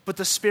 but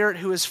the Spirit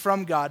who is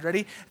from God.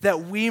 Ready?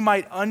 That we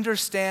might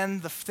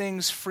understand the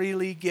things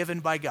freely given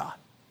by God.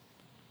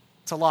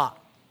 It's a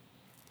lot.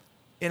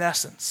 In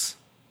essence,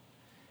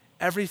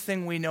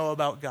 everything we know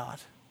about God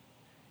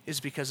is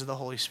because of the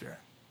Holy Spirit.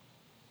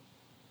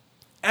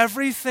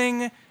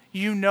 Everything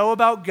you know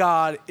about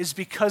God is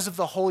because of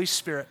the Holy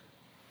Spirit.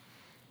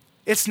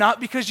 It's not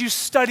because you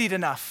studied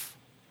enough,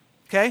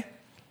 okay?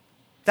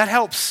 That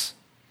helps.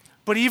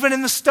 But even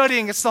in the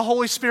studying, it's the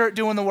Holy Spirit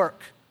doing the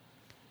work.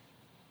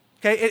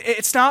 Okay?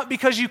 It's not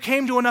because you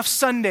came to enough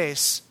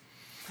Sundays.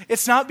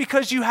 It's not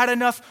because you had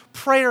enough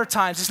prayer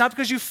times. It's not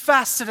because you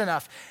fasted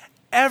enough.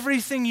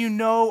 Everything you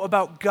know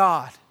about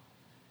God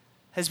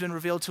has been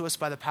revealed to us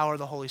by the power of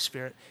the Holy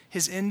Spirit.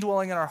 His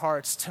indwelling in our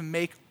hearts to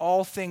make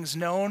all things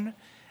known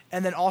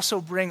and then also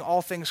bring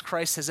all things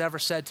Christ has ever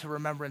said to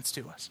remembrance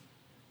to us.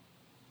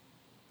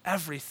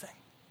 Everything.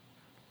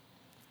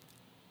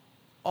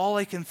 All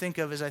I can think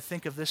of as I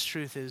think of this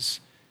truth is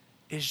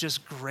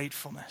just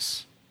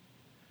gratefulness.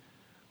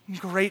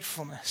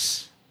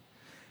 Gratefulness.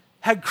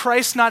 Had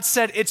Christ not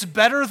said, it's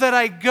better that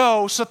I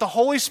go so that the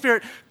Holy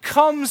Spirit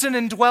comes and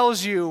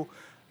indwells you,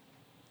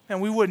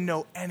 and we wouldn't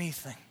know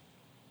anything.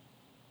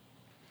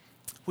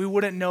 We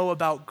wouldn't know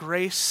about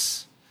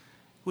grace.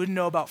 We wouldn't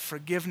know about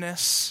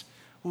forgiveness.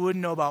 We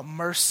wouldn't know about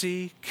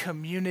mercy,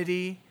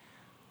 community,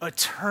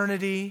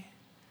 eternity.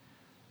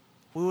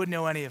 We wouldn't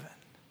know any of it,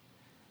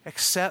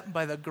 except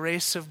by the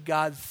grace of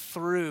God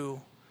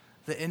through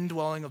the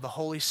indwelling of the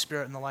Holy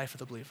Spirit in the life of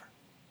the believer.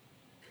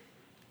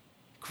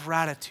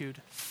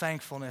 Gratitude,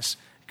 thankfulness.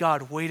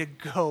 God, way to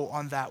go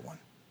on that one.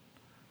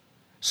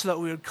 So that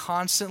we would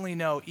constantly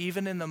know,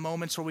 even in the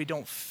moments where we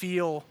don't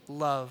feel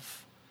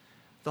love,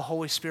 the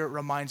Holy Spirit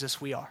reminds us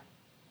we are.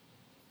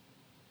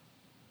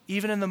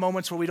 Even in the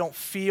moments where we don't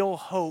feel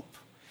hope,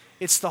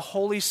 it's the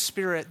Holy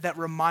Spirit that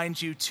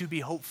reminds you to be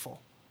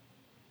hopeful.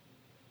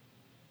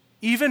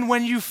 Even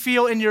when you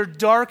feel in your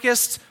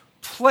darkest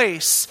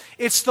place,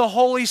 it's the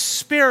Holy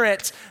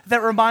Spirit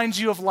that reminds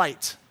you of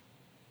light.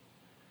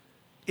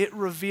 It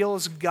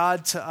reveals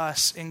God to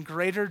us in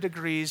greater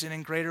degrees and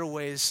in greater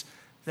ways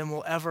than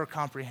we'll ever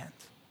comprehend.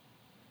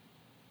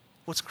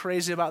 What's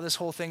crazy about this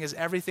whole thing is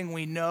everything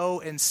we know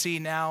and see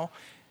now,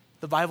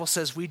 the Bible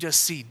says we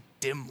just see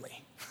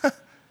dimly.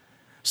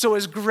 So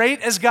as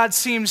great as God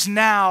seems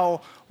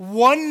now,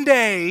 one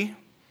day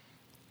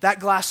that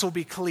glass will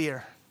be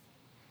clear.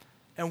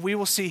 And we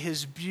will see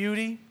his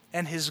beauty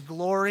and his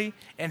glory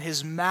and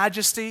his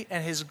majesty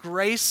and his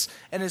grace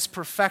and his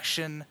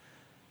perfection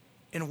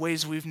in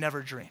ways we've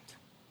never dreamed.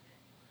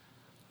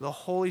 The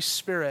Holy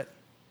Spirit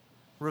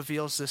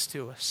reveals this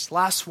to us.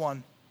 Last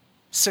one,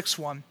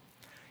 6:1.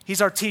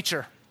 He's our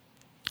teacher.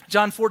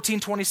 John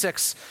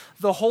 14:26.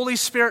 The Holy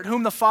Spirit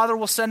whom the Father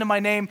will send in my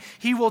name,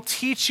 he will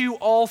teach you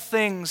all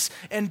things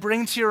and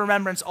bring to your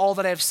remembrance all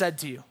that I have said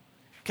to you.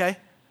 Okay?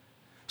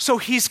 So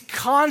he's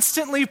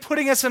constantly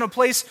putting us in a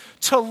place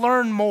to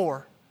learn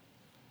more.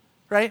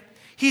 Right?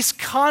 He's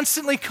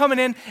constantly coming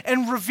in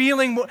and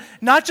revealing,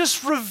 not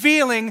just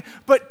revealing,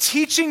 but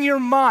teaching your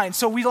mind.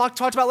 So we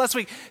talked about last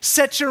week,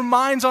 set your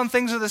minds on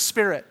things of the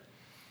Spirit.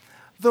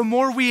 The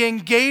more we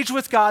engage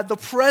with God, the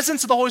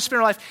presence of the Holy Spirit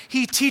in our life,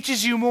 he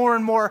teaches you more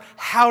and more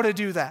how to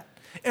do that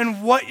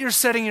and what you're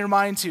setting your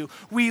mind to.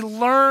 We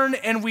learn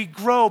and we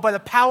grow by the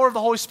power of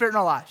the Holy Spirit in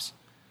our lives.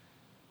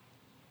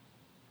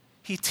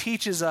 He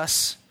teaches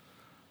us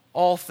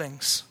all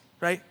things,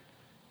 right?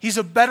 He's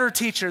a better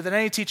teacher than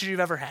any teacher you've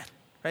ever had.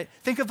 Right?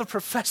 Think of the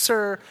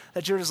professor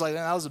that you're just like,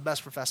 that was the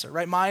best professor,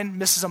 right? Mine,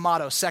 Mrs.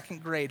 Amato,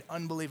 2nd grade,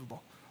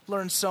 unbelievable.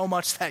 Learned so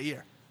much that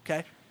year,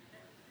 okay?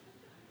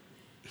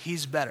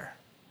 He's better,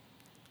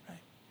 right?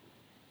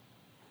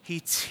 He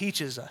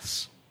teaches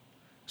us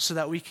so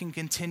that we can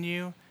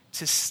continue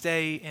to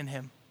stay in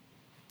him.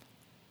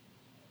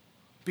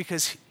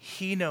 Because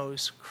he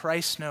knows,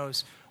 Christ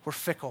knows, we're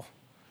fickle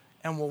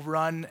and we'll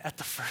run at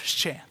the first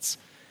chance.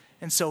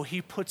 And so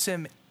he puts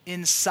him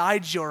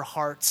inside your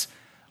hearts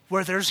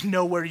where there's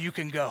nowhere you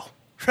can go,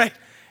 right?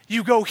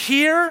 You go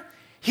here,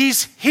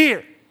 he's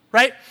here,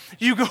 right?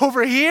 You go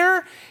over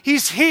here,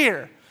 he's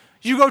here.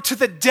 You go to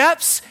the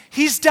depths,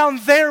 he's down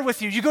there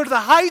with you. You go to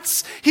the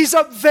heights, he's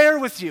up there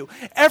with you.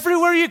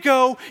 Everywhere you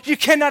go, you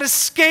cannot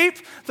escape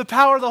the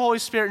power of the Holy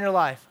Spirit in your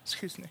life.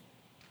 Excuse me.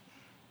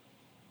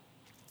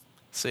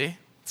 See?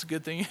 It's a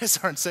good thing you guys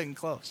aren't sitting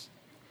close.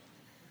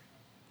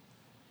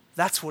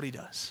 That's what he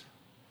does.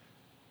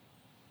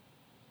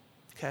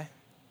 Okay?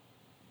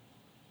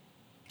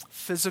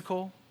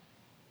 Physical,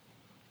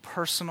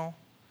 personal,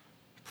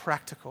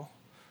 practical.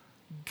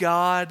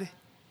 God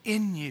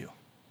in you.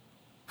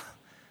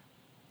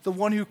 The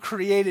one who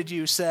created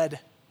you said,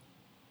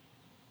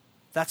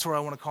 that's where I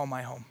want to call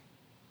my home.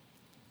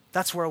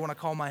 That's where I want to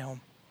call my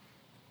home.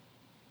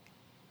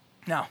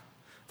 Now,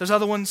 there's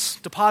other ones: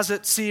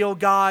 deposit, seal,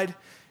 guide,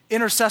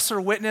 intercessor,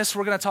 witness.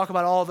 We're going to talk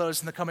about all of those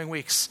in the coming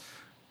weeks.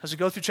 As we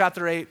go through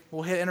chapter 8,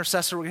 we'll hit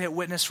intercessor, we're going to hit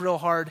witness real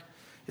hard.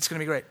 It's going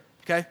to be great,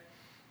 okay?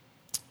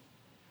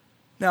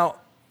 Now,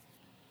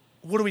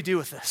 what do we do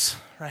with this,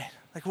 right?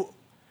 Like, what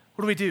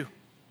do we do?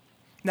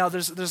 Now,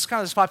 there's kind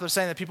of this popular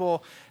saying that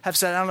people have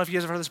said, I don't know if you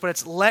guys have heard this, but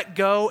it's let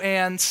go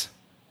and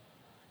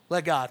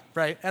let God,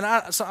 right? And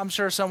I'm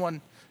sure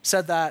someone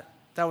said that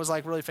was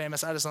like really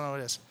famous. I just don't know what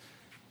it is.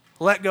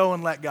 Let go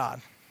and let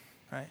God,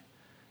 right?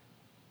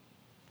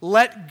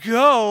 Let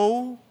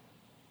go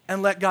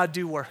and let God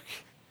do work.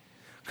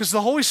 Because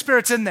the Holy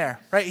Spirit's in there,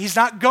 right? He's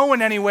not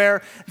going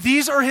anywhere.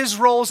 These are his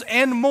roles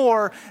and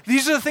more.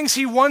 These are the things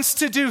he wants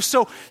to do.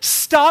 So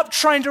stop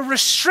trying to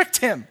restrict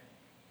him.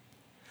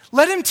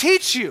 Let him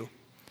teach you,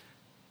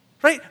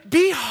 right?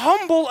 Be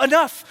humble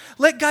enough.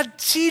 Let God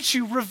teach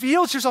you.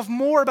 Reveal to yourself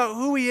more about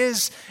who he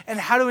is and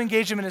how to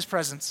engage him in his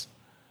presence,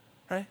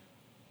 right?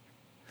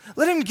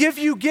 Let him give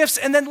you gifts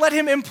and then let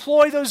him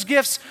employ those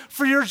gifts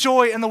for your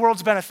joy and the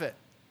world's benefit.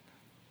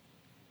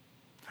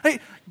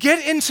 Right?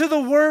 Get into the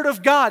Word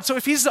of God. So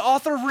if he's the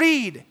author,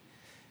 read.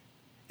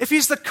 If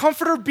he's the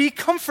comforter, be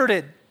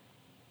comforted.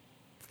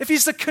 If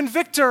he's the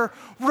convictor,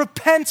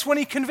 repent when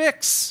he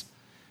convicts.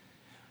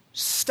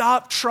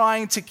 Stop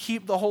trying to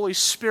keep the Holy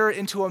Spirit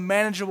into a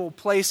manageable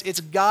place. It's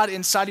God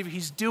inside of you.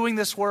 He's doing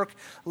this work.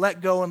 Let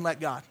go and let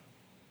God.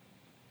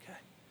 Okay.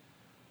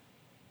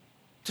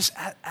 Just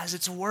as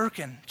it's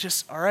working,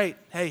 just, all right,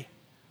 hey,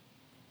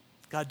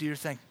 God, do your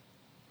thing.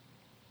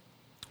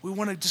 We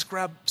want to just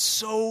grab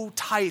so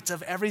tight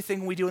of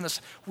everything we do in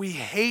this. We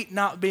hate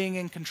not being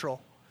in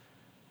control.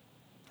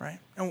 Right?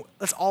 And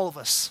that's all of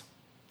us,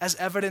 as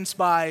evidenced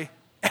by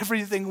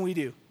everything we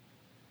do.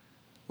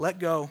 Let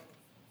go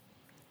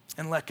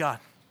and let God.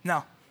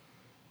 Now,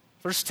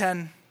 verse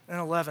 10 and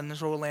 11, this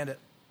is where we'll land it.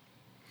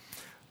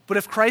 But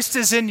if Christ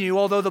is in you,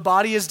 although the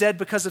body is dead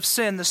because of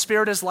sin, the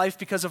spirit is life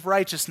because of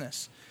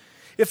righteousness.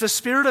 If the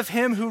spirit of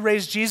him who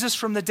raised Jesus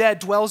from the dead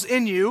dwells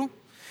in you,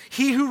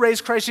 he who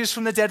raised Christ Jesus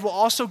from the dead will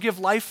also give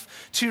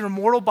life to your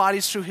mortal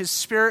bodies through his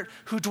spirit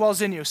who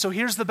dwells in you. So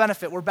here's the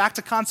benefit. We're back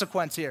to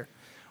consequence here.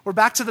 We're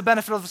back to the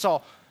benefit of us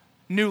all.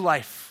 New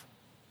life.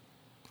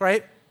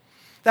 Right?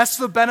 That's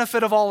the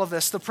benefit of all of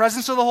this. The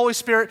presence of the Holy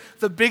Spirit,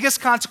 the biggest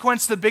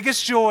consequence, the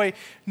biggest joy,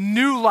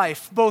 new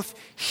life, both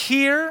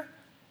here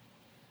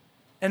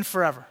and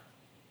forever.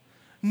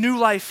 New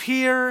life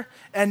here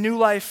and new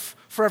life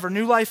forever.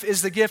 New life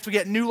is the gift. We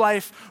get new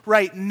life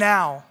right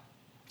now.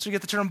 So we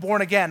get the term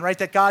born again, right?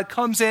 That God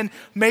comes in,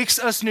 makes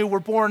us new. We're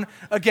born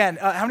again.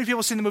 How many people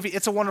have seen the movie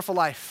It's a Wonderful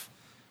Life?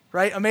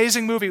 Right?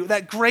 Amazing movie.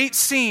 That great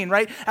scene,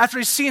 right? After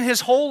he's seen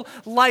his whole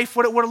life,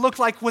 what it would have looked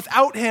like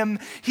without him,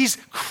 he's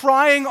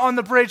crying on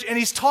the bridge and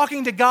he's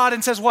talking to God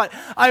and says what?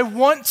 I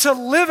want to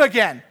live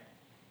again.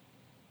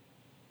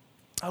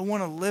 I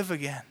want to live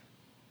again.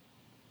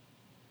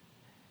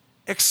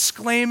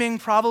 Exclaiming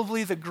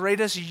probably the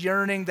greatest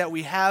yearning that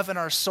we have in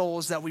our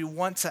souls, that we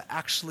want to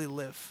actually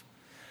live.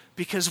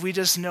 Because we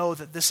just know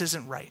that this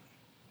isn't right.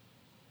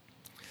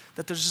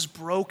 That there's just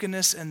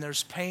brokenness and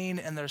there's pain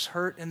and there's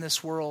hurt in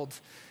this world.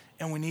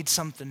 And we need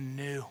something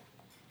new.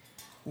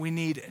 We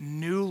need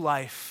new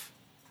life.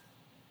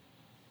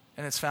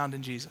 And it's found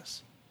in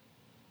Jesus.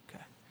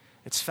 Okay.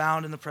 It's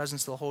found in the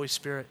presence of the Holy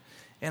Spirit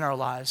in our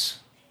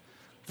lives.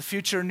 The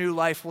future new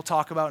life we'll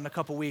talk about in a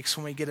couple weeks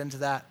when we get into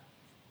that.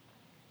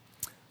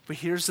 But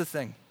here's the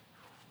thing.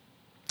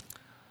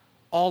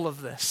 All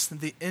of this,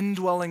 the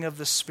indwelling of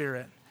the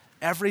Spirit,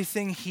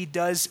 everything he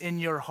does in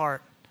your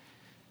heart,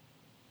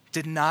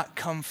 did not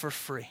come for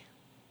free.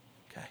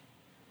 Okay?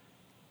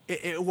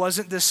 It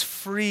wasn't this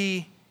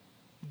free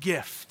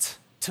gift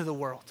to the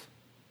world.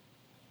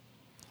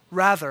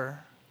 Rather,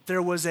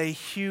 there was a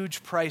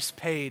huge price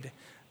paid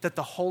that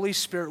the Holy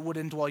Spirit would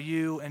indwell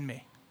you and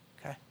me.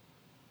 Okay?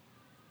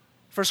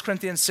 1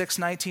 Corinthians 6,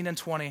 19 and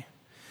 20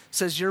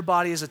 says, your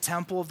body is a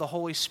temple of the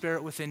Holy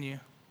Spirit within you,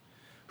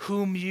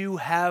 whom you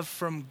have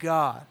from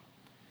God.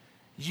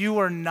 You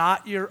are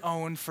not your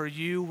own, for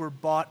you were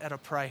bought at a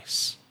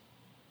price.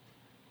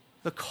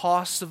 The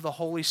cost of the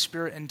Holy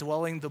Spirit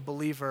indwelling the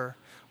believer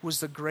was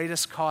the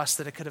greatest cost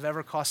that it could have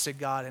ever costed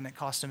God, and it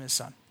cost him his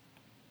son.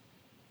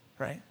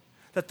 Right?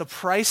 That the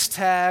price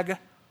tag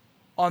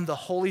on the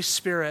Holy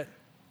Spirit,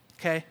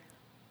 okay,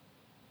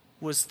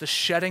 was the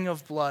shedding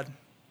of blood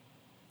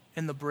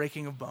and the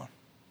breaking of bone.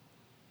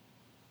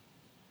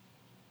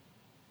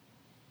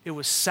 It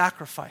was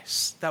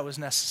sacrifice that was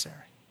necessary.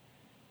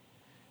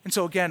 And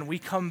so again, we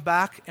come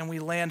back and we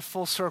land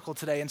full circle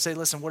today and say,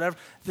 listen, whatever,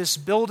 this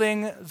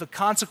building, the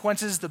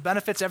consequences, the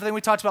benefits, everything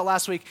we talked about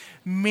last week,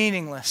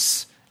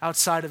 meaningless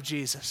outside of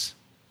Jesus.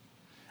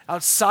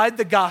 Outside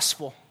the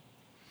gospel.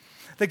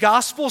 The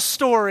gospel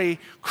story,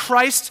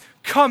 Christ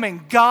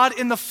coming, God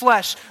in the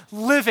flesh,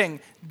 living,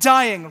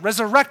 dying,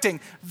 resurrecting,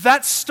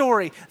 that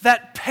story,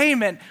 that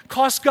payment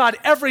cost God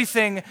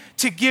everything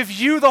to give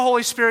you the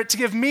Holy Spirit, to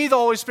give me the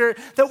Holy Spirit,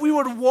 that we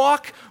would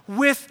walk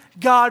with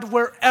God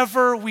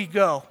wherever we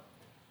go.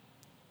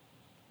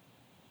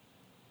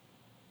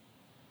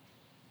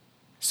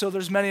 So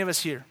there's many of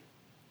us here,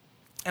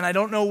 and I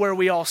don't know where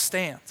we all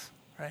stand,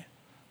 right?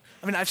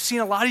 I mean, I've seen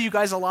a lot of you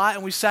guys a lot,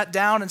 and we sat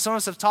down, and some of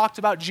us have talked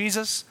about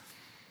Jesus.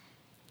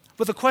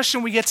 But the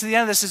question we get to the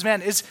end of this is,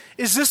 man, is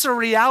this a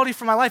reality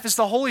for my life? Is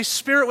the Holy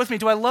Spirit with me?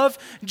 Do I love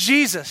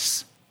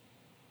Jesus?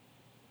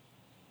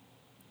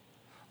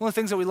 One of the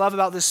things that we love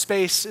about this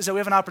space is that we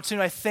have an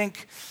opportunity, I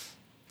think,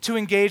 to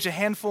engage a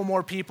handful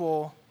more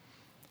people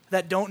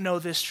that don't know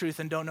this truth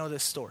and don't know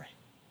this story.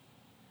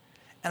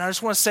 And I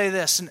just want to say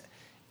this, and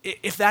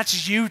if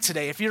that's you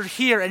today, if you're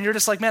here and you're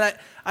just like, man,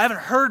 I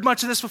haven't heard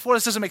much of this before,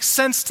 this doesn't make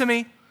sense to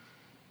me.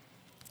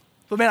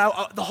 But man,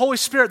 the Holy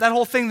Spirit, that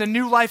whole thing, the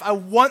new life, I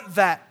want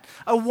that.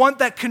 I want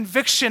that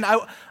conviction.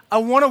 I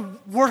want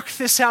to work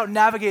this out,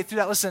 navigate through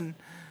that. Listen,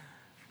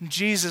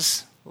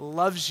 Jesus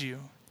loves you,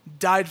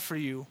 died for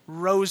you,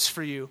 rose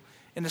for you,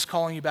 and is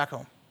calling you back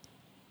home.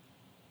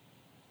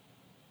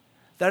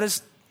 That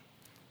is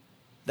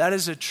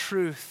a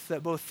truth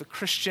that both the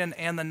Christian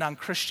and the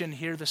non-Christian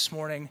here this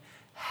morning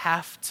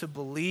have to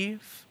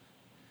believe,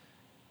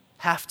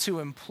 have to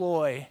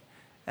employ,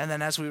 and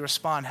then as we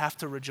respond, have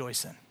to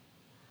rejoice in.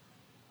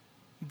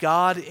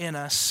 God in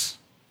us,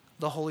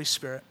 the Holy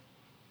Spirit.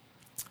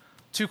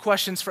 2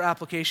 questions for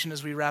application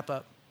as we wrap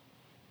up.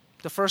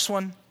 The first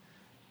one,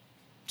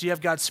 do you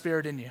have God's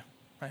Spirit in you?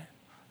 Right?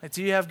 Like,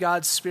 do you have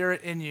God's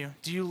Spirit in you?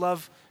 Do you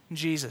love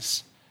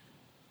Jesus?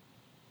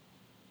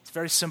 It's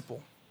very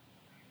simple.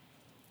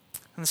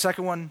 And the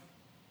second one,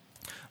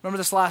 remember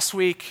this last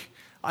week,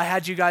 I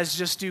had you guys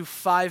just do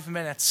 5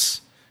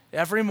 minutes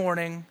every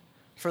morning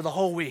for the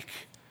whole week.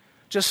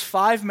 Just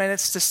 5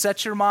 minutes to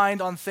set your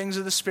mind on things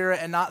of the Spirit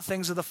and not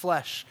things of the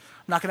flesh.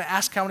 I'm not going to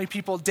ask how many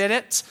people did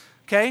it,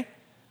 okay?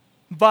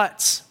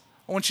 But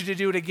I want you to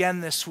do it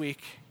again this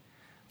week.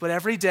 But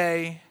every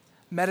day,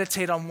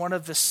 meditate on one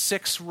of the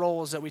 6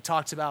 roles that we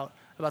talked about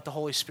the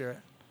Holy Spirit,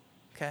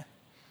 okay?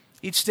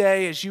 Each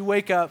day as you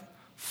wake up,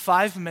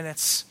 5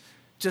 minutes,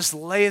 just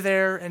lay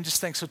there and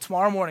just think. So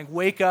tomorrow morning,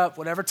 wake up,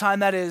 whatever time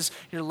that is,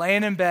 you're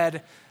laying in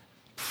bed,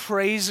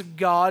 praise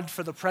God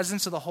for the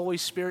presence of the Holy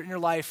Spirit in your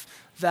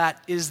life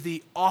that is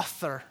the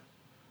author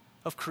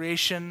of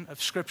creation,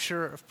 of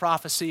scripture, of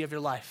prophecy of your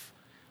life,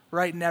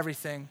 writing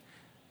everything.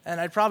 And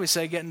I'd probably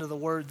say get into the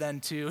Word then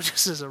too,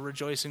 just as a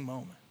rejoicing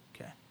moment,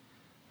 okay?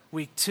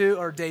 Week 2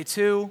 or day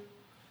 2,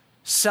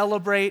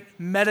 celebrate,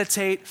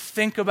 meditate,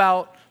 think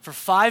about for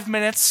 5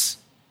 minutes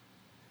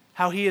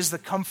how He is the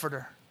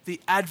comforter,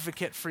 the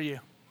advocate for you,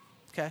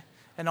 okay?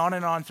 And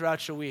on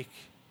throughout your week.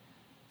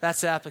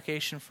 That's the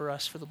application for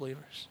us, for the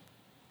believers.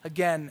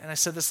 Again, and I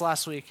said this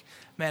last week,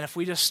 man, if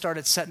we just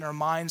started setting our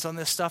minds on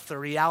this stuff, the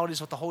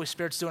realities, what the Holy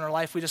Spirit's doing in our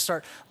life, we just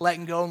start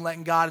letting go and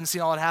letting God and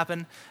seeing all that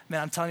happen,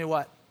 man, I'm telling you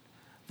what,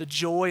 the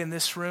joy in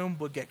this room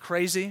would get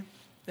crazy,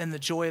 and the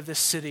joy of this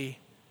city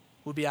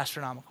would be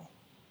astronomical.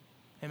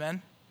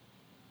 Amen?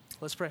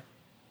 Let's pray.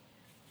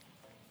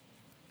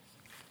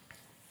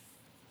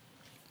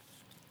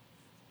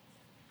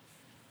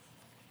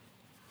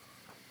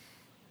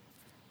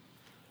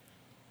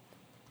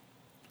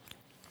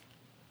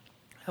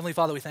 Heavenly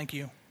Father, we thank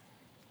you.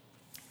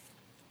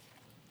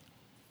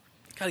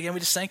 God, again, we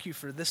just thank you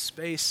for this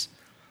space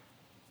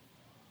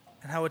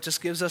and how it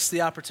just gives us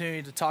the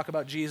opportunity to talk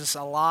about Jesus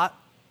a lot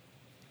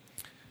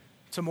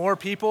to more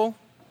people.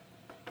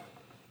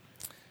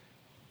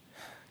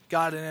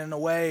 God, and in a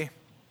way,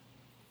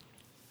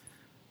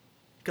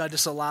 God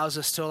just allows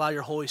us to allow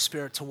your Holy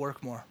Spirit to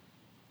work more.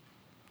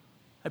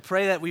 I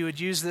pray that we would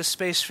use this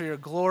space for your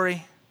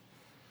glory.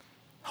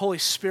 Holy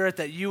Spirit,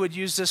 that you would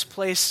use this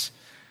place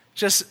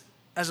just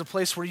as a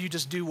place where you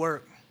just do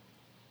work.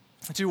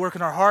 Do work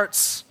in our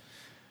hearts,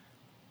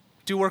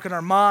 do work in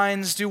our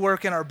minds, do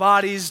work in our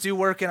bodies, do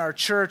work in our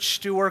church,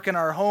 do work in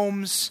our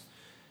homes.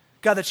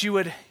 God, that you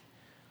would,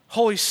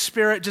 Holy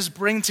Spirit, just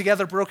bring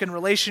together broken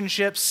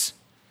relationships.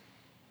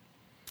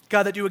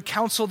 God, that you would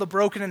counsel the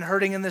broken and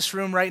hurting in this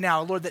room right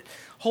now. Lord, that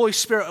Holy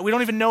Spirit, we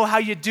don't even know how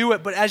you do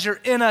it, but as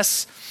you're in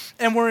us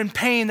and we're in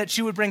pain, that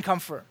you would bring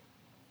comfort.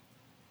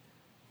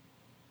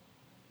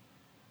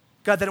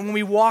 God, that when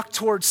we walk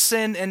towards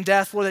sin and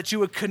death, Lord, that you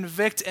would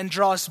convict and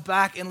draw us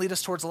back and lead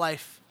us towards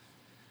life.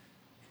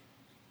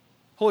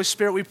 Holy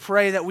Spirit, we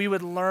pray that we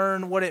would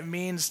learn what it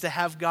means to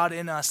have God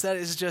in us. That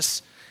is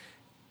just,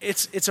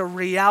 it's a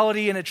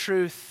reality and a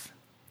truth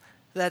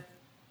that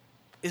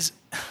is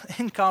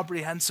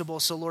incomprehensible.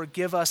 So Lord,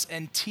 give us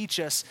and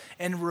teach us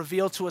and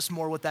reveal to us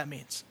more what that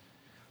means.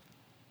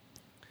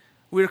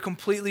 We are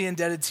completely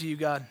indebted to you,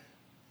 God.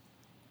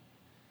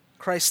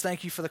 Christ,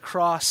 thank you for the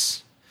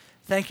cross.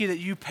 Thank you that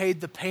you paid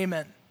the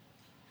payment.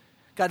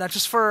 God, not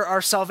just for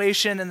our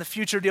salvation and the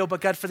future deal, but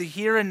God, for the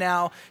here and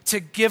now, to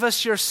give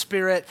us your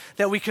Spirit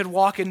that we could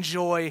walk in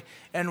joy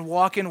and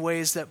walk in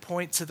ways that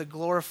point to the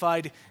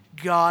glorified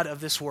God of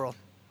this world.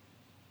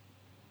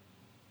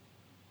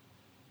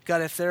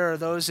 God, if there are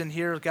those in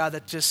here, God,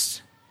 that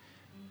just,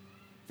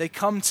 they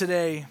come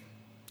today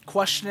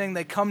questioning,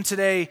 they come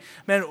today,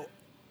 man,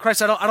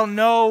 Christ, I don't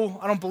know,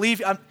 I don't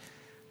believe,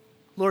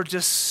 Lord,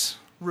 just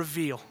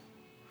reveal.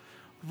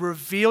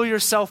 Reveal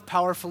yourself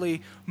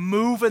powerfully,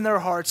 move in their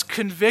hearts,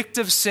 convict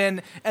of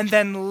sin, and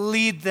then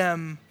lead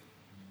them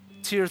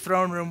to your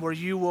throne room where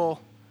you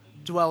will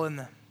dwell in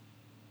them.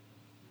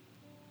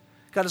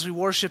 God, as we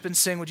worship and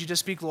sing, would you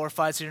just be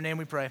glorified? So in your name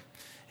we pray.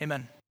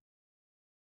 Amen.